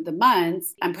through the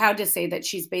months, I'm proud to say that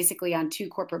she's basically on 2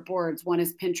 corporate boards. One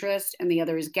is Pinterest and the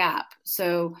other is Gap.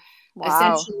 So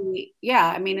Wow. Essentially,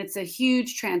 yeah, I mean, it's a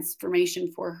huge transformation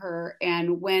for her.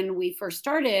 And when we first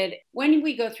started, when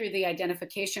we go through the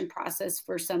identification process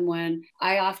for someone,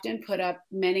 I often put up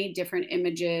many different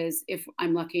images if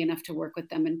I'm lucky enough to work with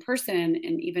them in person.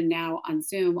 And even now on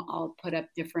Zoom, I'll put up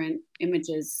different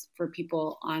images for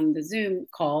people on the Zoom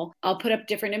call. I'll put up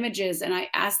different images and I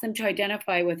ask them to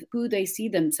identify with who they see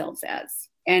themselves as.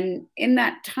 And in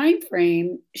that time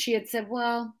frame, she had said,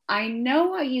 well, I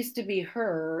know I used to be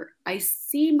her. I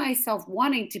see myself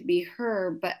wanting to be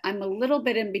her, but I'm a little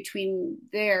bit in between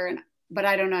there, but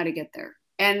I don't know how to get there.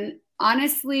 And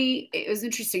honestly, it was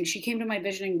interesting. She came to my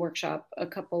visioning workshop a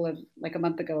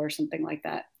month ago or something like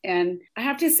that. And I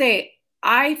have to say,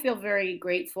 I feel very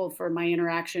grateful for my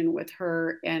interaction with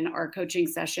her and our coaching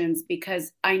sessions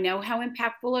because I know how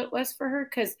impactful it was for her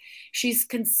because she's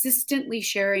consistently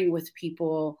sharing with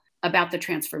people about the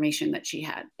transformation that she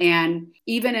had. And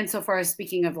even insofar as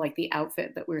speaking of like the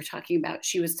outfit that we were talking about,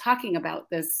 she was talking about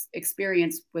this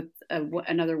experience with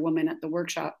another woman at the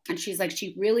workshop. And she's like,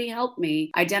 she really helped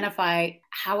me identify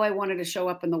how I wanted to show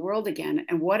up in the world again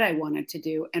and what I wanted to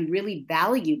do and really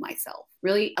value myself,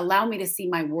 really allow me to see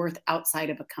my worth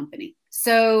outside of a company.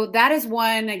 So that is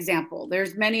one example.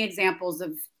 There's many examples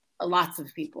of lots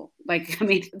of people,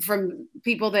 from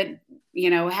people that,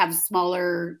 have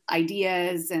smaller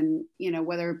ideas and,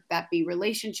 whether that be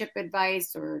relationship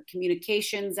advice or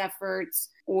communications efforts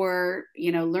or,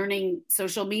 learning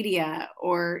social media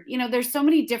or, there's so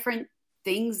many different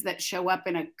things that show up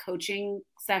in a coaching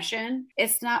session.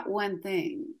 It's not one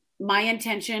thing. My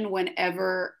intention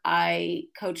whenever I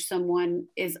coach someone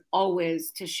is always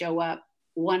to show up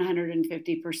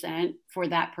 150% for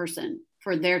that person,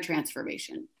 for their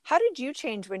transformation. How did you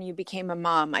change when you became a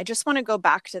mom? I just want to go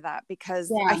back to that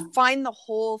because I find the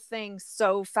whole thing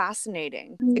so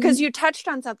fascinating because you touched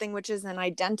on something which is an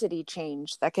identity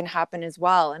change that can happen as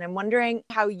well. And I'm wondering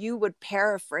how you would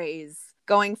paraphrase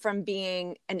going from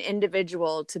being an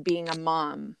individual to being a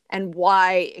mom and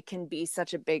why it can be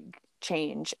such a big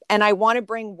change. And I want to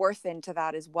bring worth into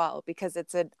that as well because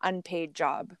it's an unpaid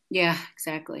job. Yeah,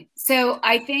 exactly. So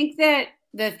I think that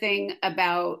the thing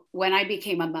about when I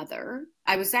became a mother,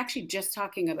 I was actually just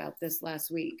talking about this last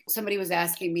week. Somebody was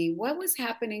asking me, what was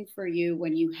happening for you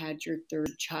when you had your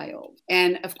third child?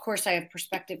 And of course, I have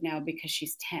perspective now because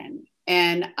she's 10.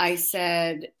 And I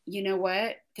said, you know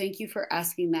what? Thank you for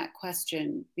asking that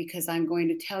question because I'm going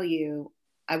to tell you,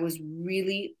 I was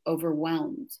really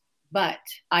overwhelmed. But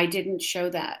I didn't show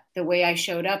that. The way I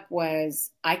showed up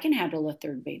was I can handle a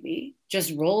third baby.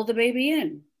 Just roll the baby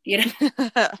in,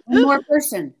 one more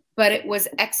person. But it was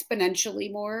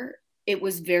exponentially more. It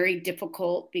was very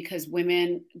difficult because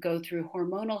women go through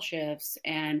hormonal shifts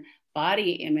and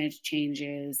body image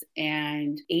changes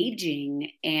and aging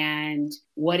and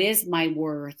what is my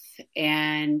worth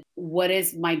and what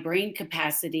is my brain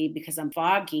capacity because I'm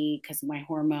foggy because of my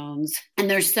hormones. And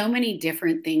there's so many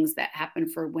different things that happen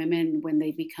for women when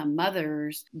they become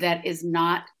mothers that is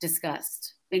not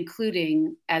discussed,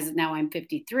 including as now I'm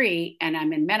 53 and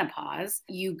I'm in menopause.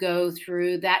 You go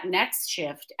through that next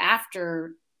shift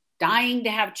after dying to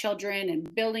have children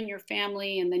and building your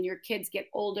family, and then your kids get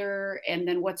older, and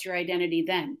then what's your identity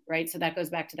then, right? So that goes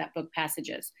back to that book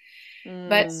Passages.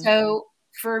 But so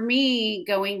for me,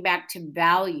 going back to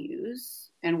values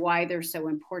and why they're so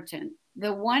important,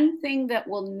 the one thing that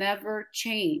will never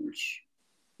change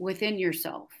within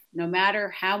yourself, no matter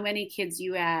how many kids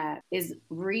you add, is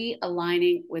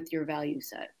realigning with your value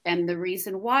set. And the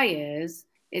reason why is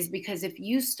because if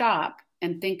you stop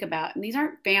and think about, and these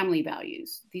aren't family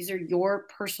values, these are your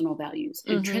personal values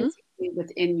intrinsically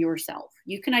within yourself.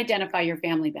 You can identify your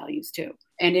family values too,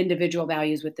 and individual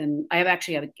values within. I have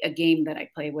actually a game that I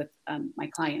play with my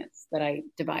clients that I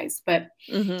devise. But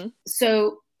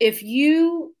so if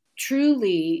you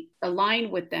truly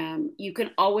align with them, you can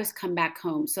always come back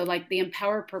home. So like the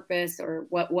Empower Purpose, or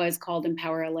what was called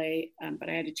Empower LA, but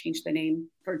I had to change the name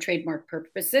for trademark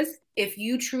purposes. If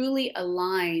you truly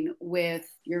align with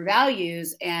your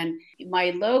values, and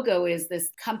my logo is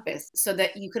this compass so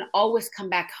that you can always come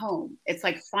back home. It's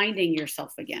like finding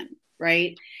yourself again.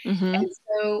 Right. And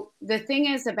so the thing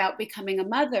is about becoming a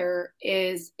mother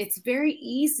is it's very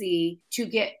easy to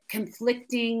get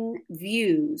conflicting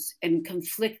views and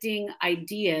conflicting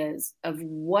ideas of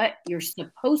what you're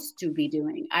supposed to be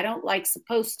doing. I don't like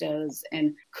supposed to's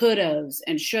and could-haves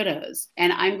and should-haves.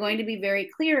 And I'm going to be very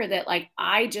clear that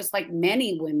I just like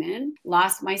many women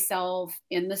lost myself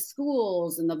in the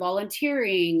schools and the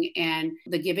volunteering and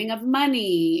the giving of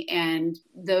money and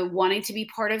the wanting to be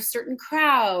part of certain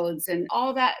crowds and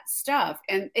all that stuff.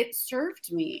 And it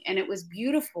served me and it was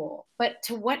beautiful. But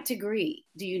to what degree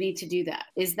do you need to do that?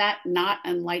 Is that not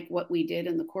unlike what we did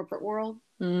in the corporate world?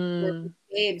 We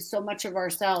gave so much of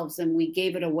ourselves and we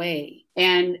gave it away.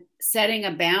 And setting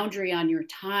a boundary on your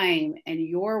time and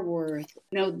your worth,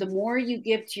 the more you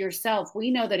give to yourself,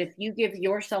 we know that if you give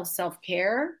yourself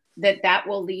self-care, that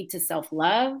will lead to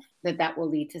self-love, that will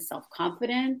lead to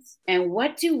self-confidence. And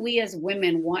what do we as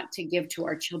women want to give to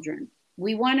our children?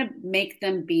 We want to make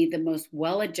them be the most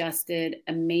well-adjusted,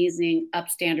 amazing,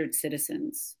 upstandard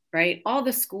citizens, right? All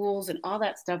the schools and all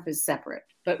that stuff is separate.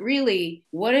 But really,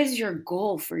 what is your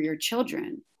goal for your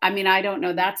children? I mean, I don't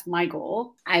know. That's my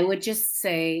goal. I would just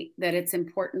say that it's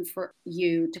important for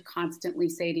you to constantly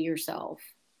say to yourself,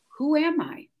 who am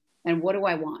I? And what do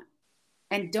I want?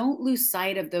 And don't lose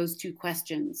sight of those two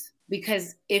questions.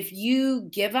 Because if you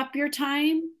give up your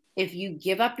time, if you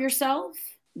give up yourself,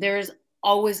 there's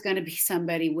always going to be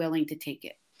somebody willing to take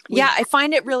it. Yeah, I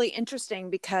find it really interesting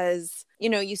because,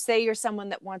 you say you're someone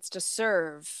that wants to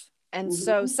serve. And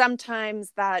so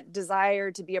sometimes that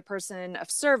desire to be a person of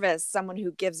service, someone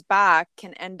who gives back,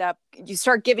 can end up, you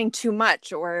start giving too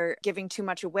much or giving too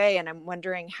much away. And I'm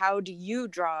wondering, how do you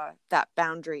draw that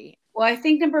boundary? Well, I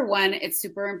think number one, it's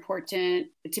super important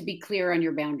to be clear on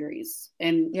your boundaries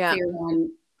and clear on,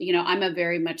 I'm a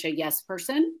very much a yes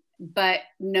person, but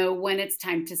know when it's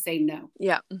time to say no.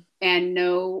 Yeah. And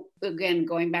know, again,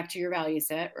 going back to your value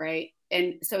set, right?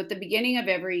 And so at the beginning of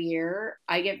every year,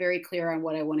 I get very clear on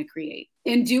what I want to create.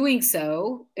 In doing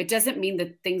so, it doesn't mean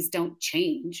that things don't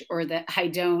change or that I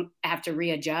don't have to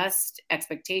readjust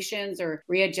expectations or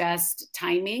readjust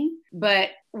timing. But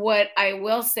what I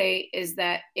will say is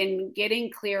that in getting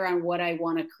clear on what I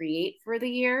want to create for the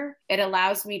year, it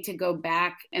allows me to go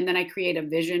back and then I create a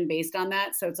vision based on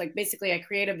that. So it's like basically I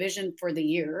create a vision for the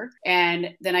year and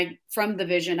then from the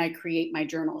vision, I create my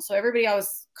journal. So everybody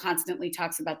always constantly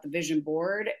talks about the vision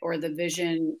board or the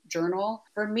vision journal.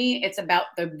 For me, it's about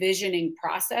the visioning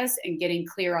process and getting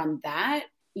clear on that.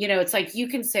 It's like you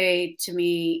can say to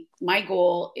me, my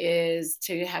goal is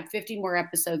to have 50 more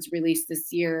episodes released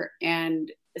this year.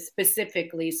 And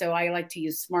specifically, so I like to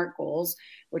use SMART goals,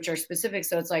 which are specific.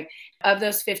 So it's like, of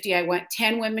those 50, I want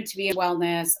 10 women to be in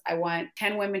wellness. I want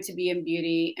 10 women to be in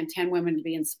beauty and 10 women to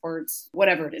be in sports,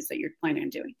 whatever it is that you're planning on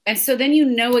doing. And so then you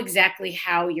know exactly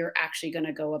how you're actually going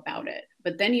to go about it.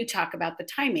 But then you talk about the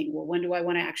timing. Well, when do I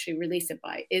want to actually release it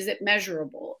by? Is it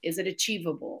measurable? Is it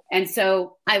achievable? And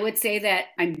so I would say that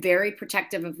I'm very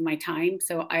protective of my time.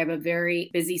 So I have a very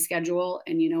busy schedule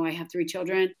and, I have 3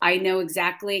 children. I know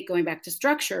exactly, going back to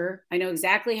structure, I know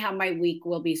exactly how my week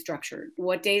will be structured.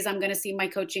 What days I'm going to see my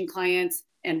coaching clients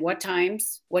and what time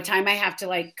I have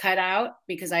to cut out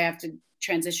because I have to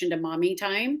transition to mommy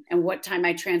time and what time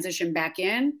I transition back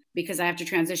in because I have to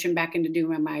transition back into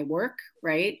doing my work,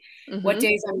 right? What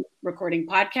days I'm recording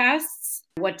podcasts,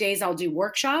 what days I'll do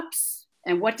workshops,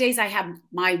 and what days I have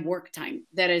my work time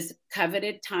that is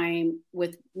coveted time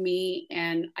with me.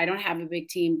 And I don't have a big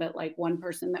team, but one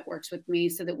person that works with me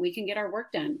so that we can get our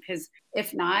work done. Because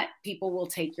if not, people will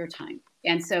take your time.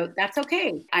 And so that's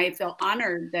okay. I feel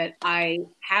honored that I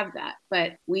have that,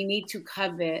 but we need to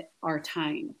covet our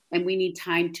time and we need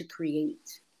time to create,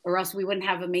 or else we wouldn't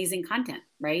have amazing content,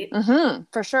 right?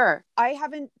 For sure. I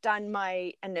haven't done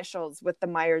my initials with the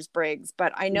Myers-Briggs,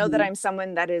 but I know that I'm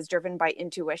someone that is driven by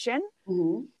intuition.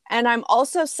 And I'm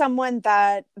also someone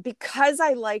that, because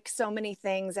I like so many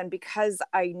things and because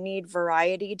I need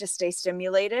variety to stay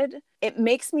stimulated, it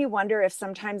makes me wonder if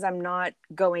sometimes I'm not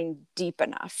going deep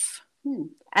enough.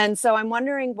 And so I'm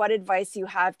wondering what advice you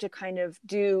have to kind of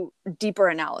do deeper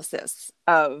analysis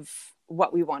of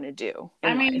what we want to do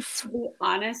in life. To be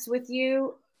honest with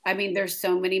you, there's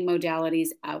so many modalities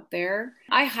out there.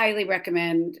 I highly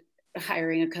recommend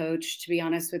hiring a coach, to be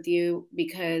honest with you,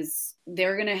 because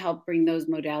they're going to help bring those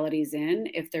modalities in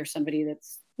if there's somebody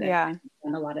that's done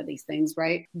a lot of these things,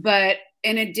 right? But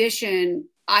in addition,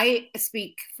 I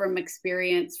speak from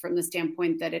experience from the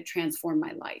standpoint that it transformed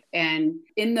my life. And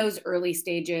in those early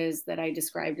stages that I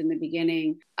described in the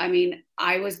beginning,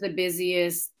 I was the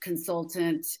busiest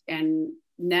consultant and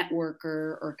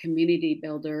networker or community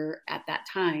builder at that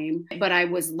time, but I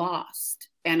was lost.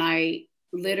 And I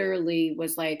literally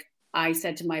was like, I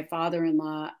said to my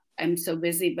father-in-law, I'm so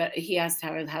busy, but he asked,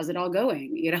 how's it all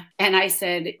going? And I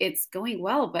said, it's going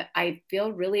well, but I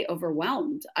feel really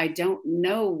overwhelmed. I don't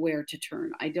know where to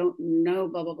turn. I don't know,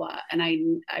 blah, blah, blah. And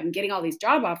I'm getting all these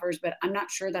job offers, but I'm not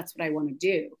sure that's what I want to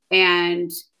do. And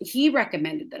he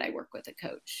recommended that I work with a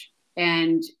coach.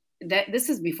 And that this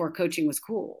is before coaching was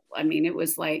cool. It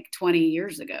was 20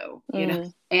 years ago,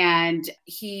 and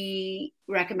he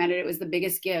recommended. It was the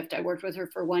biggest gift. I worked with her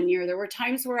for 1 year. There were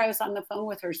times where I was on the phone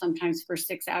with her sometimes for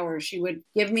 6 hours. She would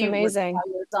give me amazing.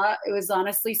 It was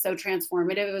honestly so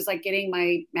transformative. It was like getting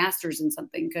my master's in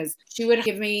something, because she would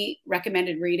give me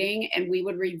recommended reading and we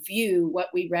would review what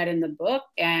we read in the book.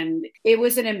 And it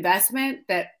was an investment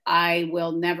that I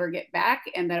will never get back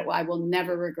and that I will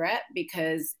never regret,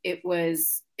 because it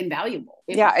was invaluable.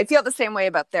 I feel the same way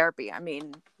about therapy. I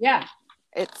mean, yeah,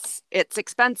 it's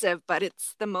expensive, but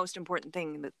it's the most important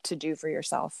thing to do for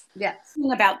yourself. Yeah. The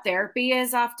thing about therapy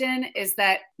is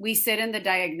that we sit in the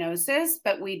diagnosis,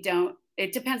 but we don't.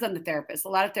 It depends on the therapist. A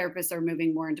lot of therapists are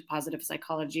moving more into positive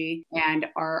psychology and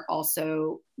are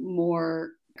also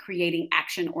more creating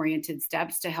action-oriented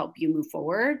steps to help you move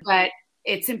forward. But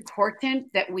it's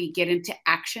important that we get into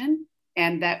action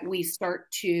and that we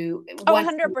start to...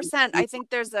 100%. I think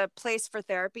there's a place for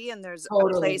therapy and there's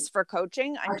a place for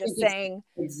coaching. I'm just saying,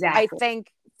 exactly. I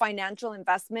think financial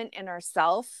investment in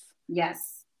ourselves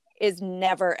is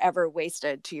never, ever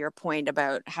wasted, to your point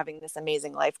about having this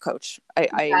amazing life coach.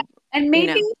 And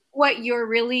maybe what you're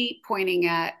really pointing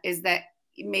at is that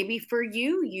maybe for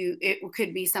you, it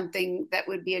could be something that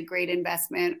would be a great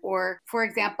investment. Or, for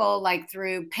example, like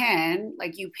through Penn,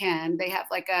 like UPenn, they have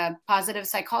like a positive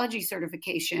psychology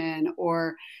certification,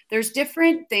 or there's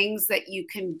different things that you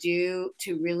can do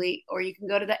to really, or you can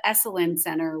go to the Esalen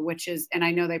Center, which is, and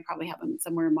I know they probably have them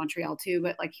somewhere in Montreal too,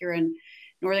 but like here in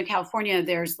Northern California,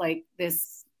 there's like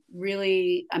this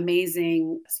really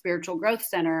amazing spiritual growth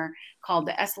center called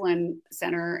the Esalen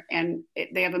Center. And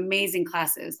they have amazing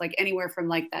classes, like anywhere from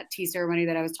like that tea ceremony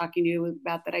that I was talking to you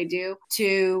about that I do,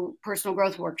 to personal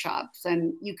growth workshops.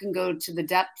 And you can go to the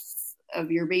depths of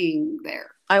your being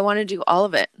there. I want to do all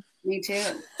of it. Me too.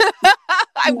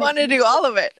 I want to do all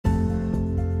of it.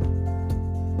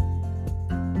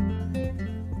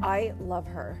 I love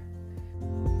her.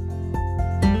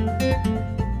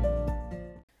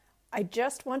 I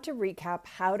just want to recap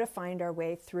how to find our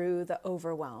way through the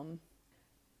overwhelm.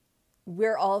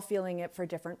 We're all feeling it for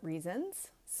different reasons,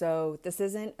 so this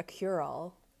isn't a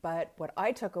cure-all, but what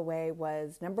I took away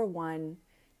was, number one,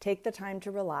 take the time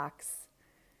to relax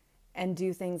and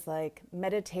do things like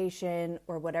meditation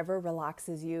or whatever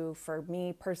relaxes you. For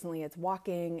me personally, it's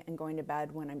walking and going to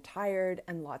bed when I'm tired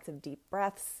and lots of deep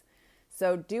breaths.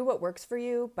 So do what works for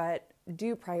you, but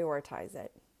do prioritize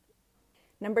it.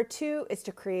 Number two is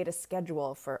to create a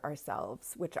schedule for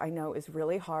ourselves, which I know is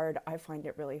really hard. I find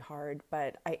it really hard,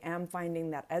 but I am finding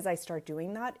that as I start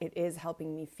doing that, it is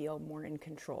helping me feel more in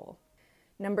control.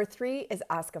 Number three is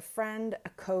ask a friend, a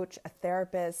coach, a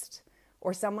therapist,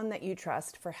 or someone that you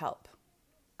trust for help.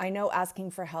 I know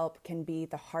asking for help can be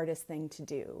the hardest thing to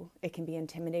do. It can be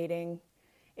intimidating,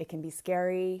 it can be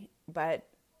scary, but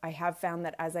I have found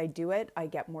that as I do it, I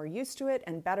get more used to it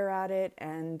and better at it,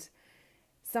 and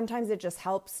sometimes it just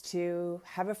helps to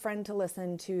have a friend to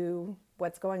listen to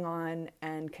what's going on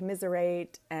and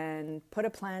commiserate and put a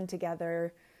plan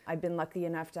together. I've been lucky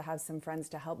enough to have some friends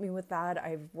to help me with that.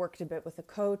 I've worked a bit with a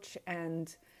coach,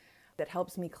 and that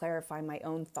helps me clarify my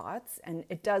own thoughts, and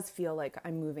it does feel like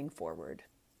I'm moving forward.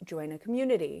 Join a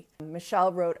community.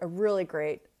 Michelle wrote a really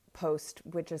great post,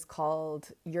 which is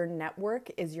called "Your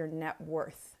Network is Your Net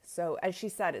Worth." So as she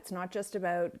said, it's not just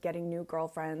about getting new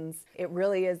girlfriends. It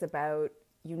really is about,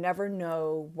 you never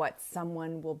know what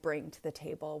someone will bring to the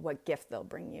table, what gift they'll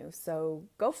bring you. So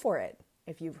go for it.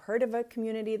 If you've heard of a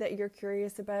community that you're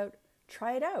curious about,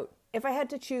 try it out. If I had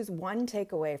to choose one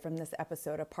takeaway from this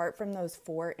episode, apart from those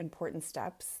 4 important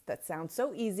steps that sound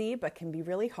so easy but can be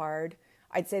really hard,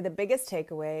 I'd say the biggest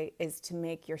takeaway is to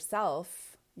make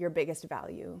yourself your biggest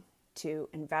value, to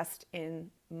invest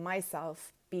in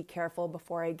myself, be careful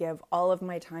before I give all of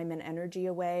my time and energy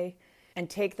away, and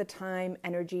take the time,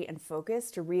 energy, and focus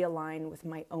to realign with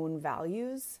my own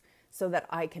values so that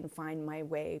I can find my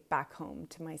way back home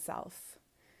to myself.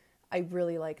 I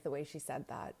really like the way she said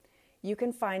that. You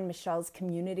can find Michelle's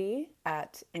community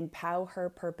at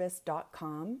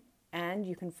empowerherpurpose.com, and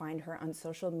you can find her on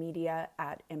social media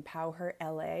at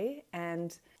empowerherla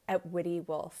and at Witty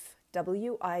Wolf,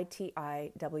 WITIWOLF.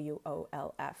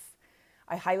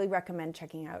 I highly recommend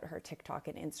checking out her TikTok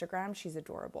and Instagram. She's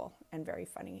adorable and very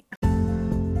funny.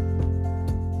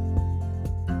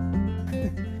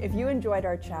 If you enjoyed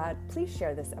our chat, please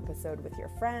share this episode with your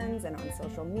friends and on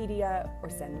social media, or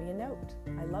send me a note.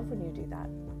 I love when you do that.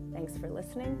 Thanks for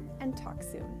listening, and talk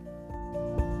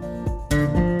soon.